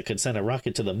scientist that could send a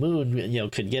rocket to the moon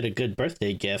could get a good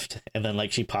birthday gift?" And then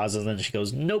like she pauses and she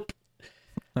goes, "Nope."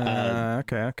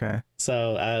 Okay.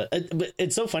 So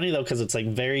it's so funny though, because it's like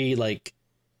very like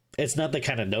it's not the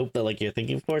kind of Nope that like you're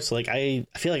thinking for. So like I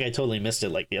feel like I totally missed it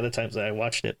like the other times that I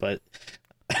watched it, but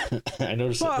I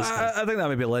noticed it this time. I think that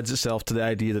maybe lends itself to the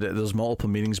idea that there's multiple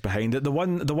meanings behind it. The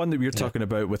one that we were talking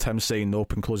about with him saying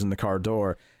Nope and closing the car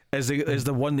door is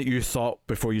the one that you thought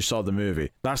before you saw the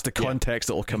movie. That's the context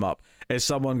that will come up. Is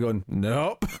someone going,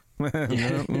 "Nope." Not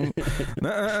doing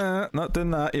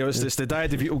that. It's the Danny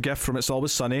DeVito gift from It's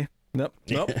Always Sunny. Nope.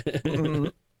 Not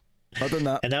doing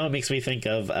that. And now it makes me think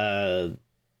of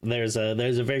there's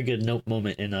a very good Nope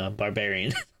moment in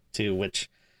Barbarian too, which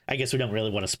I guess we don't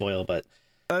really want to spoil, but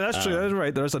that's true. That's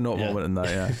right. There's a Nope moment in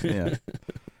that.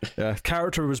 Yeah.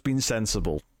 Character was being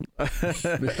sensible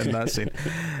in that scene.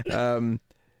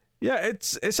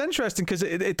 It's interesting because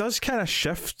it does kind of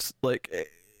shift. Like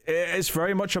it's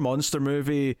very much a monster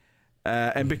movie.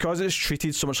 And because it's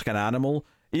treated so much like an animal,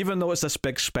 even though it's this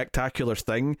big spectacular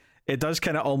thing, it does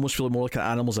kind of almost feel more like an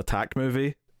animals attack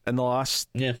movie in the last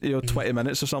 20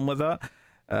 minutes or something like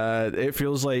that. It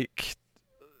feels like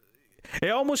it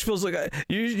almost feels like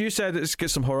you said it's got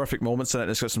some horrific moments in it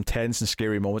and it's got some tense and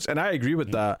scary moments, and I agree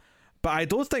with that, but I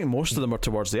don't think most of them are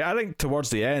towards the end. I think towards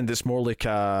the end it's more like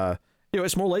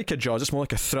it's more like a Jaws. It's more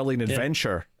like a thrilling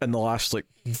adventure in the last like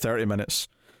 30 minutes.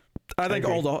 I think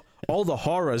all the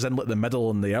horror is in like the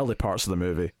middle and the early parts of the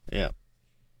movie. Yeah.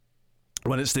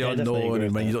 When it's the unknown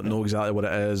and when you don't know exactly what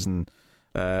it is, and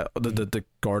the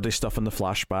Gordy stuff and the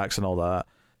flashbacks and all that.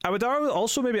 I would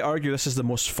also maybe argue this is the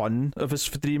most fun of his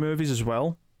 3 movies as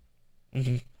well.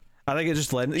 I think it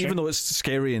just lends, even though it's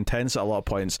scary and tense at a lot of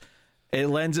points, it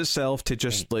lends itself to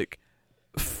just like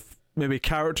maybe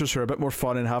characters who are a bit more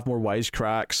fun and have more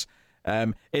wisecracks.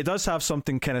 It does have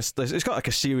something kind of, it's got like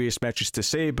a serious message to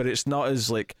say, but it's not as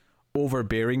like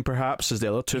overbearing perhaps as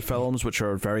the other two films, which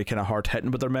are very kind of hard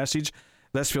hitting with their message.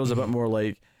 This feels a bit more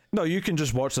like, no, you can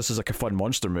just watch this as like a fun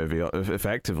monster movie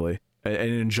effectively, and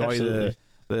enjoy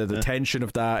the tension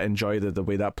of that, enjoy the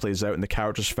way that plays out, and the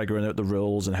characters figuring out the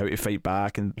rules and how to fight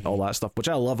back and all that stuff, which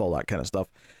I love, all that kind of stuff.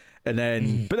 And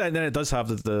then but then it does have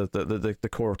the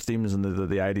core themes and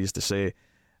the ideas to say,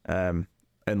 and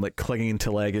like clinging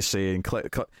to legacy, and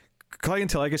clinging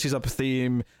to legacy is a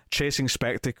theme, chasing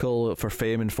spectacle for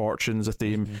fame and fortune is a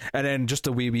theme, and then just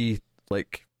the way we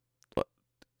like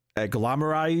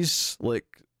glamorize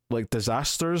like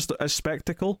disasters as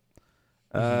spectacle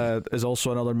is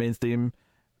also another main theme,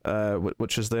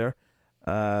 which is there,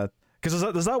 because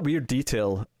there's that weird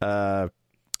detail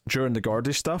during the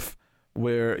Gordy stuff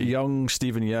where young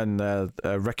Steven Yeun,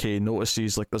 Ricky,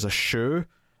 notices like there's a shoe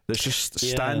that's just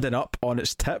standing up on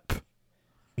its tip,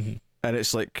 and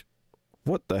it's like,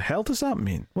 what the hell does that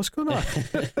mean? What's going on?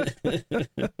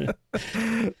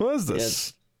 What is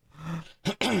this?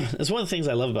 It's one of the things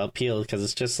I love about Peele, because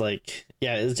it's just like,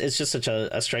 it's just such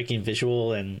a striking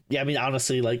visual, and I mean,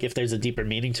 honestly, like if there's a deeper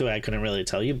meaning to it, I couldn't really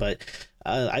tell you, but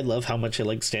I love how much it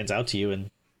like stands out to you and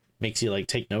makes you like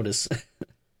take notice.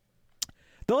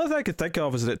 The only thing I could think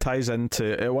of is that it ties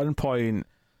into, at one point,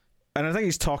 and I think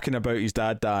he's talking about his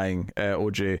dad dying,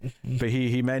 OJ, but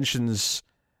he mentions,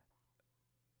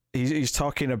 he's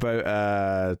talking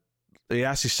about, he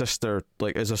asks his sister,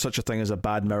 like, is there such a thing as a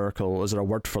bad miracle? Is there a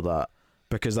word for that?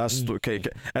 Because that's okay.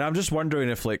 And I'm just wondering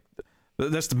if like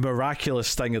this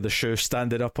miraculous thing of the shoe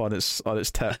standing up on its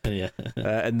tip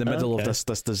in the middle of this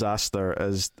disaster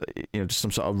is, you know, just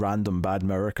some sort of random bad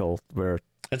miracle where.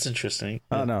 That's interesting.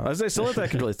 I don't know. It's the only thing I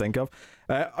can really think of.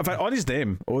 In fact, on his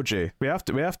name, OJ, we have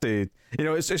to. You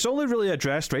know, it's only really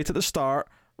addressed right at the start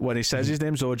when he says his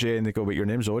name's OJ, and they go, "Wait, your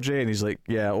name's OJ?" And he's like,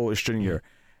 "Yeah, Otis Jr."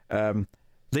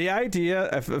 The idea,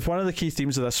 if one of the key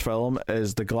themes of this film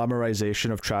is the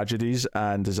glamorization of tragedies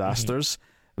and disasters,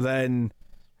 then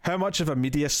how much of a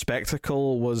media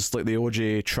spectacle was like the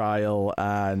OJ trial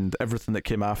and everything that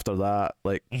came after that?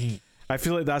 Like, I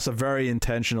feel like that's a very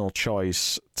intentional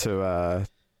choice to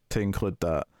include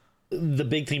that. The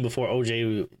big thing before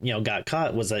OJ, got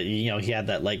caught was that, he had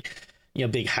that like,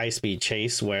 big high speed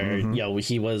chase where,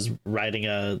 he was riding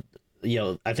a,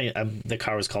 I think the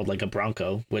car was called like a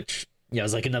Bronco, which,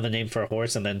 is like another name for a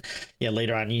horse. And then,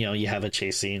 later on, you have a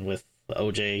chase scene with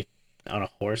OJ on a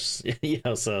horse,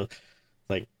 so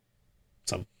like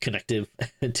some connective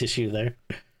tissue there.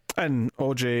 And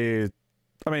OJ,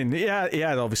 I mean, he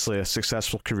had obviously a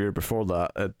successful career before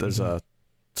that as a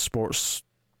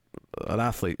an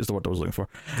athlete is the word I was looking for,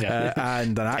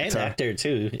 and an actor. And actor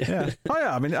too. Yeah. Oh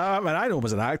yeah. I mean, I know him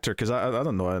as an actor because I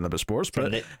don't know anything about sports,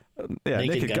 but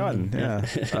Naked Gun.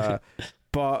 Yeah.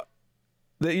 But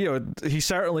he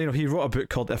certainly he wrote a book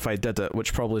called If I Did It,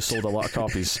 which probably sold a lot of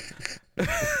copies.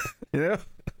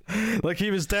 Like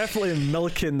he was definitely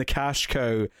milking the cash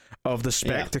cow of the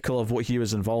spectacle of what he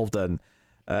was involved in.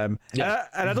 And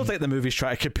I don't think the movie's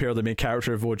trying to compare the main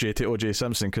character of OJ to OJ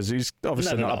Simpson, because he's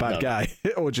obviously not a bad guy,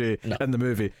 OJ, in the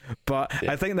movie. But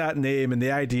I think that name and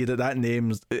the idea that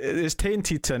name is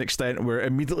tainted to an extent where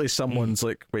immediately someone's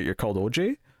like, "Wait, you're called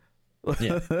OJ?" I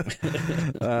think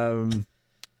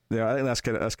that's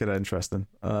kind of interesting.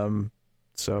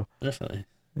 So definitely,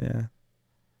 yeah.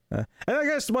 And I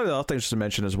guess one of the other things to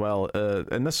mention as well,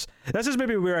 and this is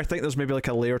maybe where I think there's maybe like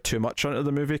a layer too much onto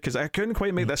the movie, because I couldn't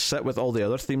quite make this sit with all the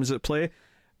other themes at play,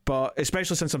 but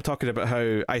especially since I'm talking about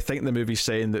how I think the movie's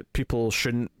saying that people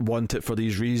shouldn't want it for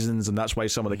these reasons, and that's why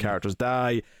some of the characters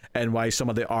die, and why some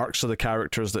of the arcs of the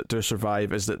characters that do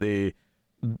survive is that they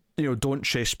don't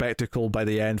chase spectacle by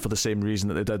the end for the same reason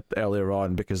that they did earlier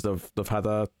on, because they've had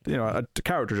a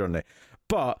character journey.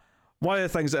 But one of the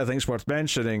things that I think is worth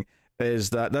mentioning is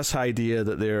that this idea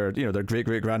that their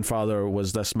great-great-grandfather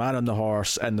was this man on the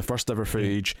horse in the first ever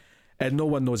footage, and no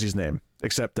one knows his name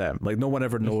except them. Like, no one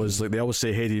ever knows. Like, they always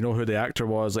say, "Hey, do you know who the actor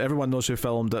was?" Like, everyone knows who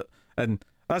filmed it, and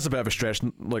that's a bit of a stretch.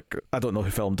 Like, I don't know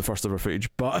who filmed the first ever footage,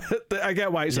 but I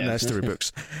get why it's in the history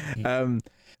books.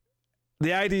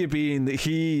 The idea being that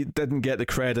he didn't get the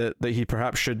credit that he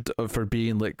perhaps should for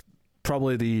being like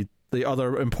probably the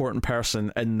other important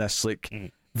person in this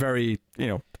very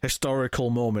historical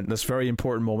moment, this very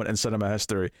important moment in cinema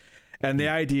history, and the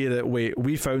idea that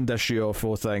we found this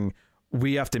UFO thing,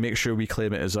 we have to make sure we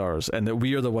claim it as ours, and that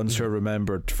we are the ones who are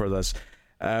remembered for this.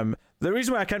 The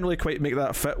reason why I can't really quite make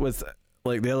that fit with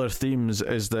like the other themes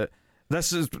is that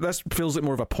this feels like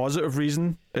more of a positive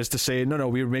reason, is to say no,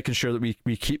 we're making sure that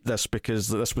we keep this, because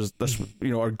this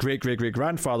our great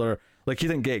grandfather, like, he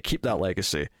didn't get to keep that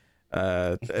legacy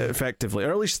effectively,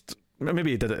 or at least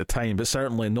maybe he did at the time, but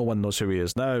certainly no one knows who he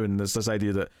is now, and there's this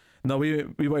idea that no, we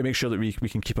want to make sure that we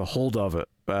can keep a hold of it.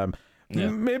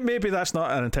 Maybe that's not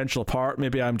an intentional part.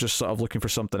 Maybe I'm just sort of looking for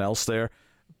something else there.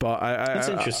 But it's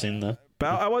interesting though.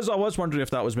 But I was wondering if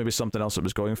that was maybe something else it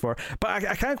was going for. But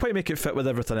I can't quite make it fit with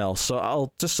everything else. So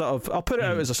I'll just I'll put it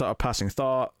out as a sort of passing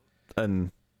thought,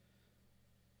 and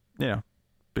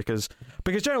because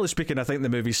generally speaking, I think the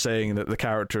movie's saying that the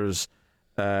characters,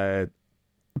 by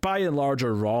and large,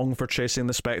 are wrong for chasing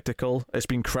the spectacle. It's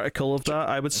been critical of that,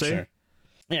 I would say. Sure.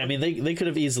 Yeah, I mean, they could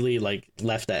have easily like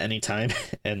left at any time,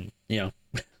 and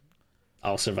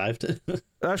all survived.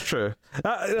 That's true.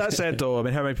 That said, though, I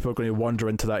mean, how many people are going to wander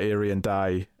into that area and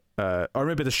die? Or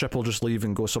maybe the ship will just leave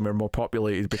and go somewhere more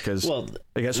populated because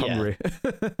it gets hungry.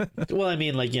 Well, I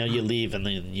mean, like, you leave and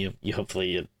then you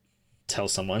hopefully you tell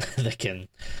someone that can.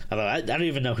 Although I don't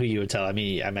even know who you would tell. I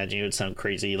mean, I imagine you would sound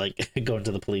crazy, like going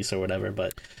to the police or whatever.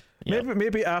 But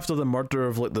maybe after the murder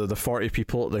of like the 40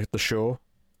 people at the show.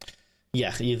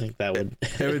 Yeah, you think that would?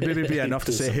 It would maybe be enough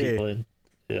to say, hey,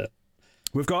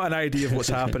 we've got an idea of what's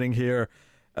happening here.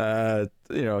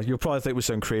 You'll probably think we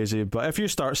sound crazy, but if you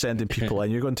start sending people in,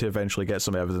 you're going to eventually get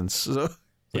some evidence. So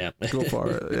go for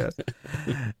it.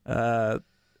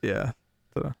 Yeah.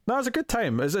 No, it's a good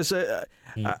time. I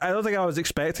don't think I was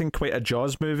expecting quite a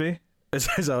Jaws movie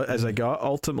as I got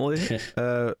ultimately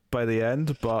by the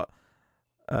end, but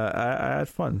I had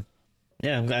fun.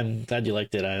 Yeah, I'm glad you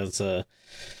liked it. I was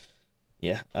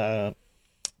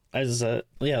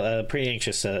pretty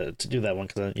anxious to do that one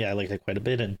because I liked it quite a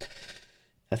bit, and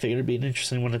I figured it'd be an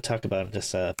interesting one to talk about.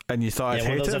 Just and you thought I'd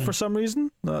hate it for some reason?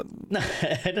 No,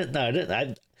 I didn't. No, I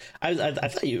didn't. I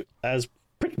thought I was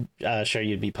pretty sure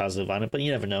you'd be positive on it, but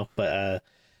you never know. But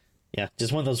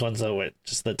just one of those ones though where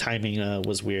just the timing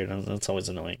was weird, and that's always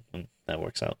annoying when that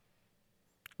works out.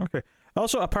 Okay.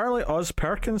 Also, apparently Oz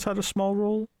Perkins had a small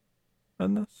role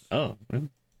in this. Oh. Really?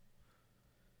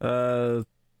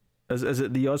 Is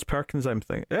it the Oz Perkins I'm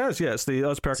thinking? Yes, it's the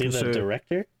Oz Perkins. Is he the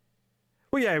director?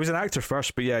 Well, yeah, he was an actor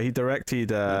first, but he directed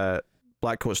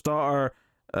Black Coat's Daughter,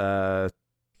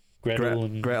 Gretel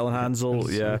and Hansel.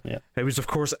 Yeah, he was of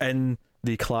course in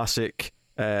the classic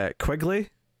Quigley,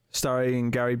 starring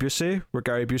Gary Busey, where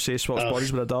Gary Busey swaps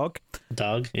bodies with a dog.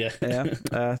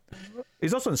 Yeah.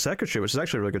 He's also in Secretary, which is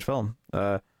actually a really good film.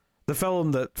 The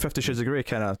film that 50 Shades of Grey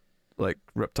kind of like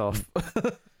ripped off.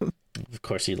 Of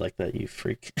course you like that, you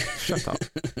freak. Shut up.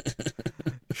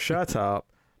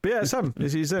 But yeah, it's him.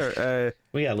 He's there.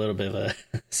 We got a little bit of a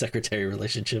secretary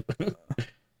relationship.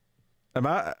 Am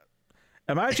I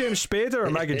James Spader or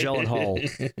Maggie Gyllenhaal?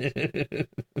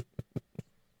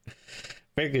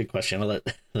 Very good question. I'll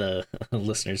let the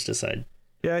listeners decide.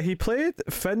 Yeah, he played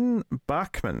Finn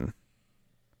Bachman.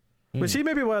 Was he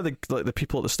maybe one of the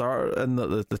people at the start in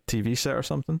the TV set or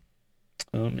something?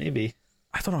 Oh, maybe.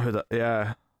 I don't know who that.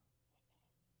 Yeah.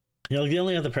 The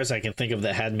only other person I can think of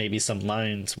that had maybe some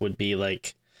lines would be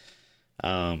like,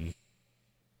 like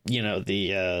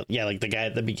the guy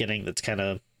at the beginning that's kind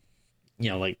of,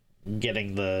 like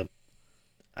getting the,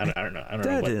 I don't know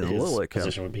what his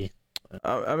position would be.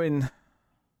 I mean,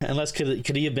 unless could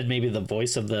he have been maybe the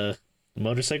voice of the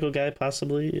motorcycle guy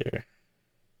possibly, or?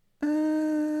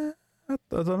 I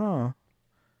don't know.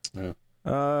 No.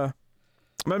 But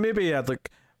maybe he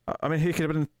could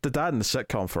have been the dad in the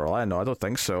sitcom for all I know. I don't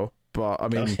think so. But I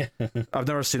mean, I've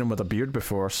never seen him with a beard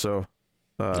before, so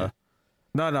no,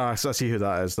 I see who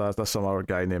that is. That's some other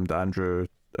guy named Andrew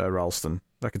Ralston.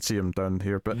 I can see him down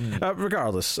here, but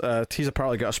regardless, he's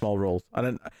apparently got a small role,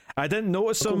 and I didn't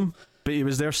notice him, but he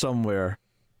was there somewhere,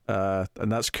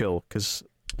 and that's cool because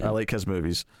I like his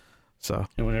movies. So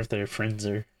I wonder if they're friends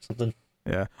or something.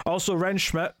 Yeah. Also, Ren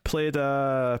Schmidt played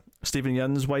Stephen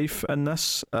Yeun's wife in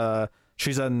this.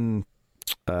 She's in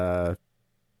For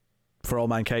All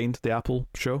Mankind, the Apple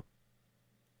show.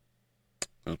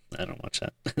 Oh, I don't watch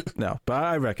that. No, but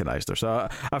I recognized her, so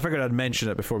I figured I'd mention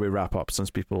it before we wrap up, since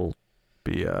people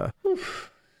be...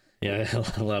 Yeah,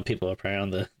 a lot of people are probably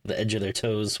on the edge of their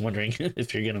toes wondering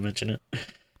if you're going to mention it.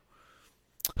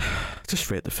 Just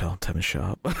rate the film, Tim, and shut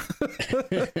up.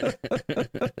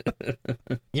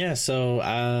 Yeah, so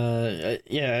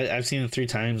I've seen it 3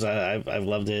 times. I've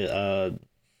loved it.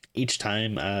 Each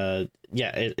time,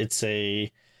 it's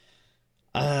a.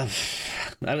 I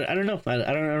don't know. I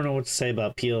don't know what to say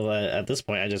about Peele at this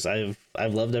point.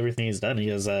 I've loved everything he's done. He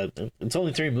has it's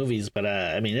only 3 movies, but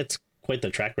I mean it's quite the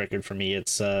track record for me.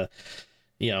 It's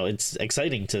it's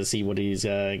exciting to see what he's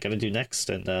gonna do next,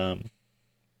 and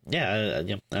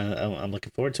I'm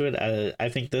looking forward to it. I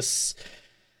think this,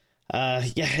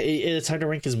 it's hard to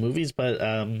rank his movies, but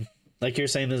like you're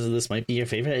saying, this might be your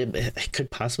favorite. It could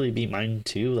possibly be mine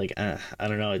too. Like, I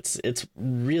don't know. It's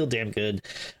real damn good.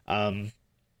 I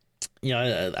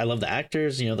love the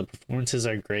actors. The performances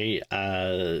are great.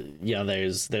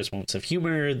 There's moments of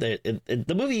humor.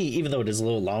 The movie, even though it is a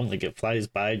little long, like it flies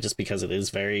by just because it is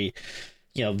very,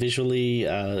 visually,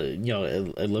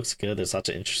 it looks good. There's lots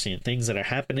of interesting things that are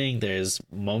happening. There's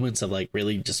moments of like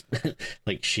really just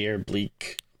like sheer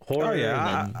bleak horror. Oh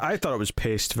yeah, I thought it was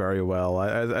paced very well.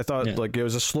 I thought like it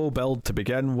was a slow build to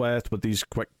begin with these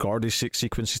quick gaudy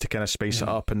sequences to kind of space it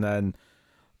up, and then.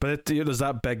 But there's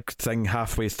that big thing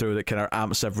halfway through that kind of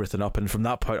amps everything up, and from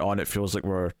that point on, it feels like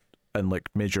we're in like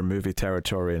major movie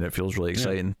territory, and it feels really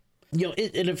exciting.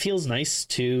 It feels nice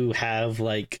to have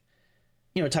like,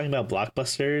 talking about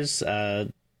blockbusters.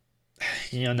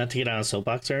 Not to get on a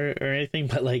soapbox or anything,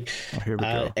 but like, here we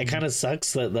go. It kind of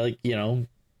sucks that like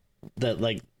that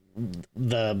like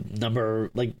the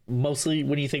number, like mostly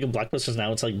when you think of blockbusters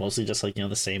now, it's like mostly just like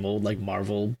the same old like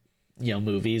Marvel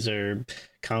movies or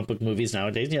comic book movies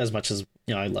nowadays. As much as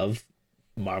I love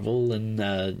Marvel and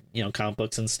comic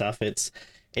books and stuff, it's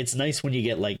nice when you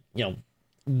get like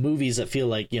movies that feel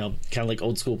like kind of like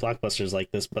old school blockbusters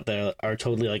like this, but they are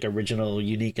totally like original,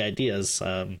 unique ideas.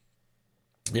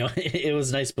 It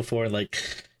was nice before, like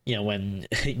when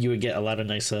you would get a lot of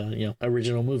nice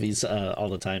original movies all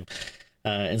the time,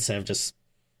 instead of just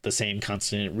the same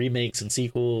constant remakes and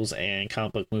sequels and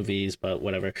comic book movies, but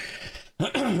whatever.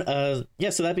 So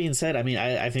that being said, I mean,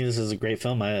 I think this is a great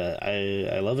film.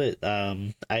 I love it.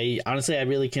 I honestly, I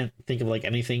really can't think of like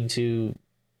anything to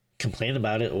complain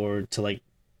about it or to like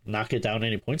knock it down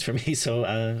any points for me. So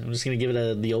I'm just gonna give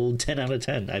it the old 10 out of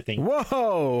 10. I think.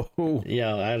 Whoa!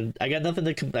 I got nothing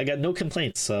I got no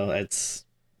complaints. So it's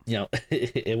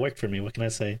it worked for me. What can I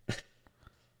say?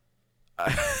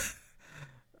 I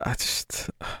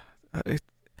just.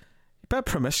 Bit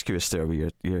promiscuous there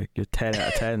with your 10 out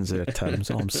of 10s there, Tim.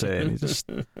 That's all I'm saying.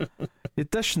 You're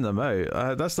dishing them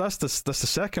out. That's the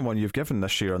second one you've given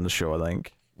this year on the show, I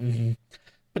think. Mm-hmm.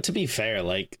 But to be fair,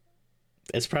 like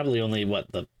it's probably only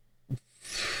the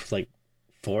like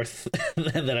fourth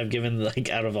that I've given like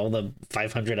out of all the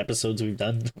 500 episodes we've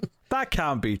done. That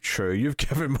can't be true. You've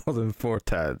given more than 4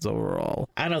 10s overall.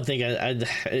 I don't think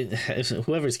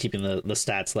whoever's keeping the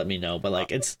stats, let me know. But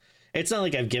like it's not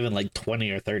like I've given like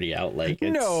 20 or 30 out. Like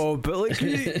no, but like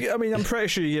I mean, I'm pretty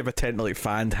sure you give a 10 to like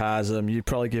Phantasm. You'd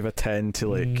probably give a 10 to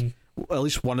like at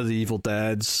least one of the Evil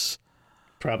Deads.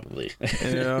 Probably.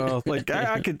 Like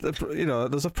I could,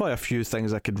 there's probably a few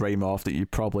things I could rhyme off that you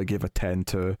probably give a 10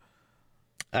 to.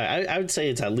 I would say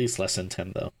it's at least less than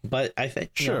 10 though. But I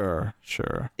think sure.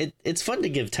 It's fun to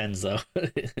give 10s though.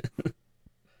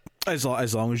 As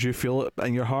long as you feel it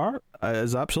in your heart,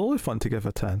 it's absolutely fun to give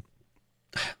a 10.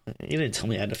 You didn't tell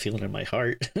me I had to feel it in my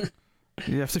heart.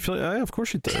 You have to feel it. Yeah, of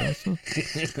course you do.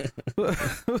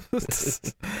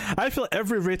 I feel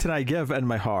every rating I give in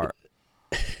my heart.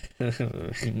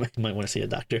 You might want to see a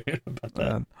doctor about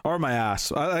that. Or my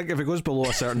ass. I think if it goes below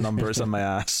a certain number, it's in my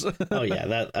ass.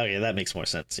 That makes more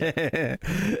sense. Yeah.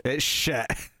 It's shit.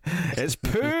 It's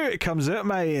poo. It comes out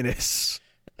my anus.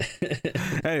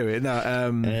 Anyway, no.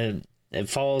 And it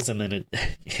falls and then it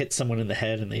hits someone in the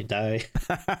head and they die.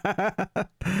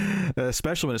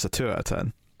 Especially when it's a 2 out of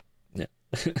 10. Yeah.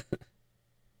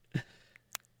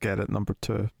 Get it, number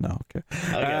 2. No, okay.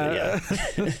 Yeah.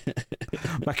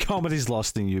 My comedy's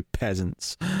lost in you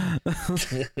peasants.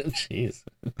 Jeez.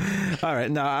 All right,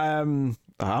 now I'm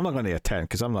not going to get a 10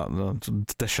 because I'm not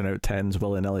dishing out 10s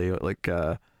willy nilly like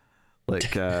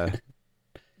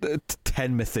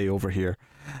 10 Mithy over here.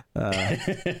 But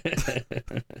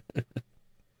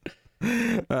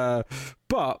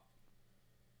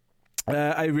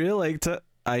I really liked it.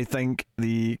 I think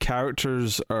the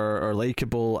characters are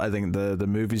likable. I think the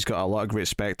movie's got a lot of great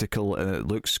spectacle and it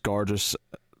looks gorgeous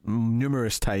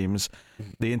numerous times.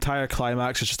 The entire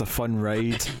climax is just a fun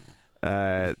ride.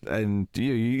 And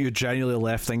you're genuinely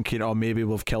left thinking, oh, maybe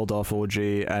we've killed off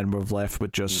OJ and we've left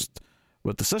with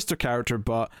the sister character,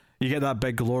 but you get that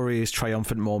big glorious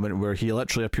triumphant moment where he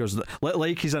literally appears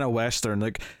like he's in a western.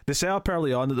 Like they set up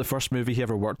early on that the first movie he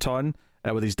ever worked on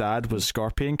with his dad was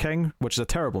Scorpion King, which is a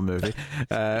terrible movie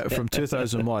from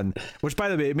 2001, which by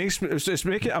the way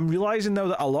I'm realizing now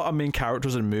that a lot of main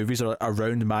characters in movies are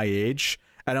around my age.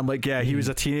 And I'm like, yeah, he was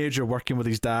a teenager working with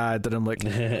his dad. And I'm like,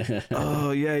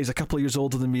 oh, yeah, he's a couple of years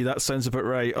older than me. That sounds about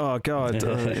right. Oh, God.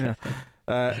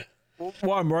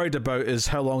 What I'm worried about is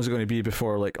how long is it going to be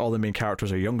before like all the main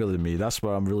characters are younger than me. That's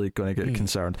where I'm really going to get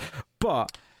concerned.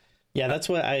 But Yeah, that's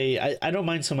what I don't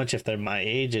mind so much if they're my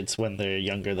age. It's when they're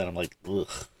younger that I'm like, ugh.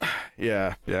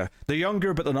 Yeah. They're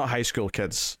younger, but they're not high school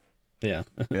kids. Yeah.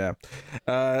 Yeah.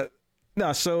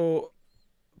 So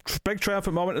big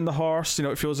triumphant moment in the horse. You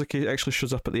know, it feels like he actually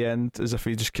shows up at the end as if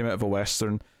he just came out of a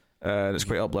western. And it's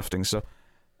quite uplifting. So,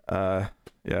 yeah.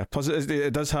 Plus,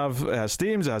 it has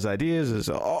themes, it has ideas,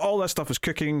 all that stuff is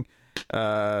cooking.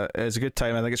 It's a good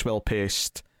time. I think it's well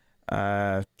paced.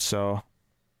 So,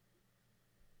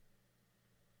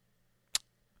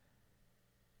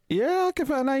 yeah, I'll give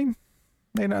it a 9.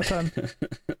 9 out of 10.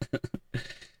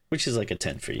 Which is like a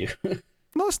 10 for you.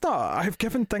 No, it's not. I've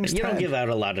given things 10. You don't give out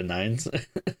a lot of 9s.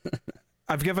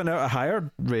 I've given out a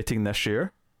higher rating this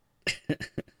year.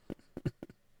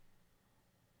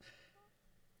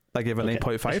 I gave a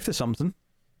 9.5 to something.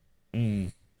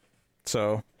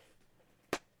 So,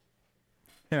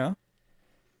 yeah.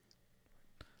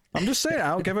 I'm just saying,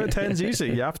 I'll give it 10s easy.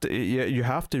 You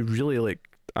have to really, like,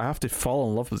 I have to fall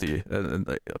in love with you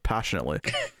passionately.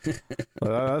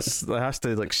 That has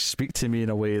to, like, speak to me in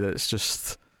a way that's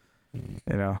just,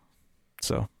 you know.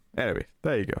 So anyway,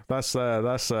 there you go. That's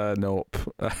Nope.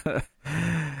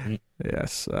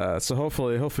 Yes. So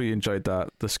hopefully you enjoyed that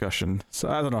discussion. So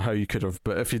I don't know how you could have,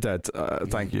 but if you did,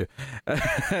 thank you.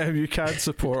 You can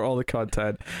support all the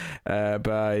content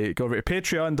by going over to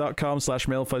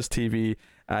patreon.com/MailFuzzTV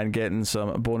and getting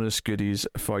some bonus goodies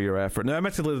for your effort. Now,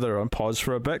 admittedly, they're on pause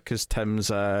for a bit because Tim's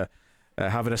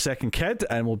having a second kid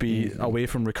and will be away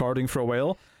from recording for a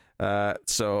while.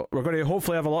 So we're going to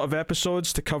hopefully have a lot of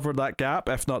episodes to cover that gap,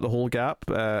 if not the whole gap,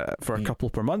 for a couple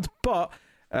per month. But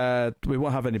we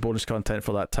won't have any bonus content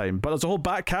for that time. But there's a whole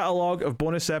back catalogue of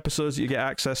bonus episodes that you get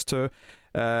access to.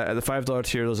 At the $5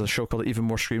 tier, there's a show called Even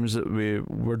More Screams that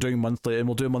we're doing monthly, and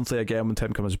we'll do monthly again when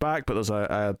Tim comes back. But there's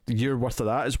a year worth of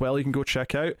that as well you can go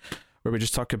check out, where we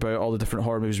just talk about all the different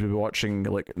horror movies we've been watching,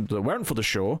 like that weren't for the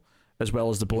show, as well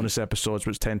as the bonus episodes,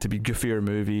 which tend to be goofier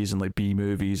movies and like B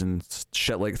movies and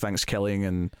shit like Thanksgiving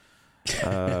and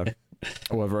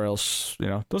whatever else, you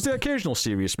know. There's the occasional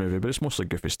serious movie, but it's mostly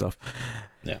goofy stuff.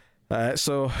 Yeah.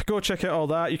 So go check out all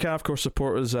that. You can, of course,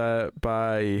 support us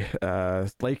by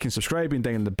liking, subscribing,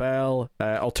 dinging the bell.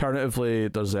 Alternatively,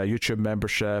 there's a YouTube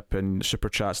membership and super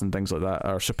chats and things like that,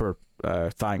 or super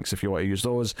thanks if you want to use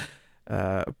those.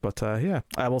 But yeah,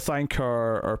 I will thank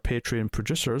our Patreon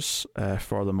producers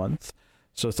for the month.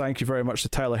 So thank you very much to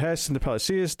Tyler Hess and the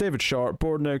Palacios, David Short,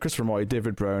 Bordner, Christopher Moy,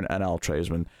 David Brown, and Al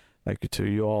Treisman. Thank you to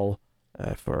you all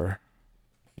for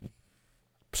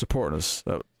supporting us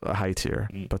at a high tier.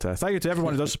 But thank you to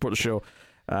everyone who does support the show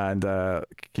and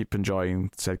keep enjoying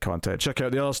said content. Check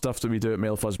out the other stuff that we do at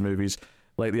Mail Fuzz Movies,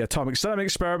 like the Atomic Cinema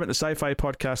Experiment, the sci-fi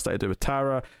podcast that I do with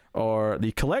Tara, or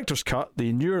the Collector's Cut,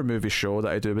 the newer movie show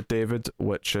that I do with David,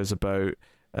 which is about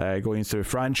going through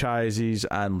franchises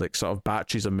and like sort of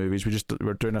batches of movies.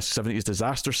 We're doing a 70s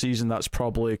disaster season that's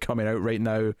probably coming out right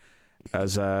now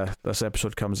as this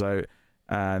episode comes out,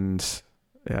 and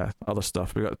yeah, other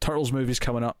stuff. We got Turtles movies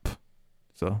coming up,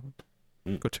 so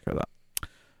go check out that.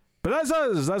 But that's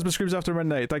us. That's been Screams After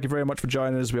Midnight. Thank you very much for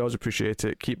joining us. We always appreciate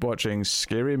it. Keep watching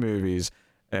scary movies,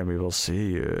 and we will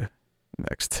see you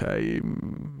next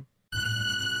time.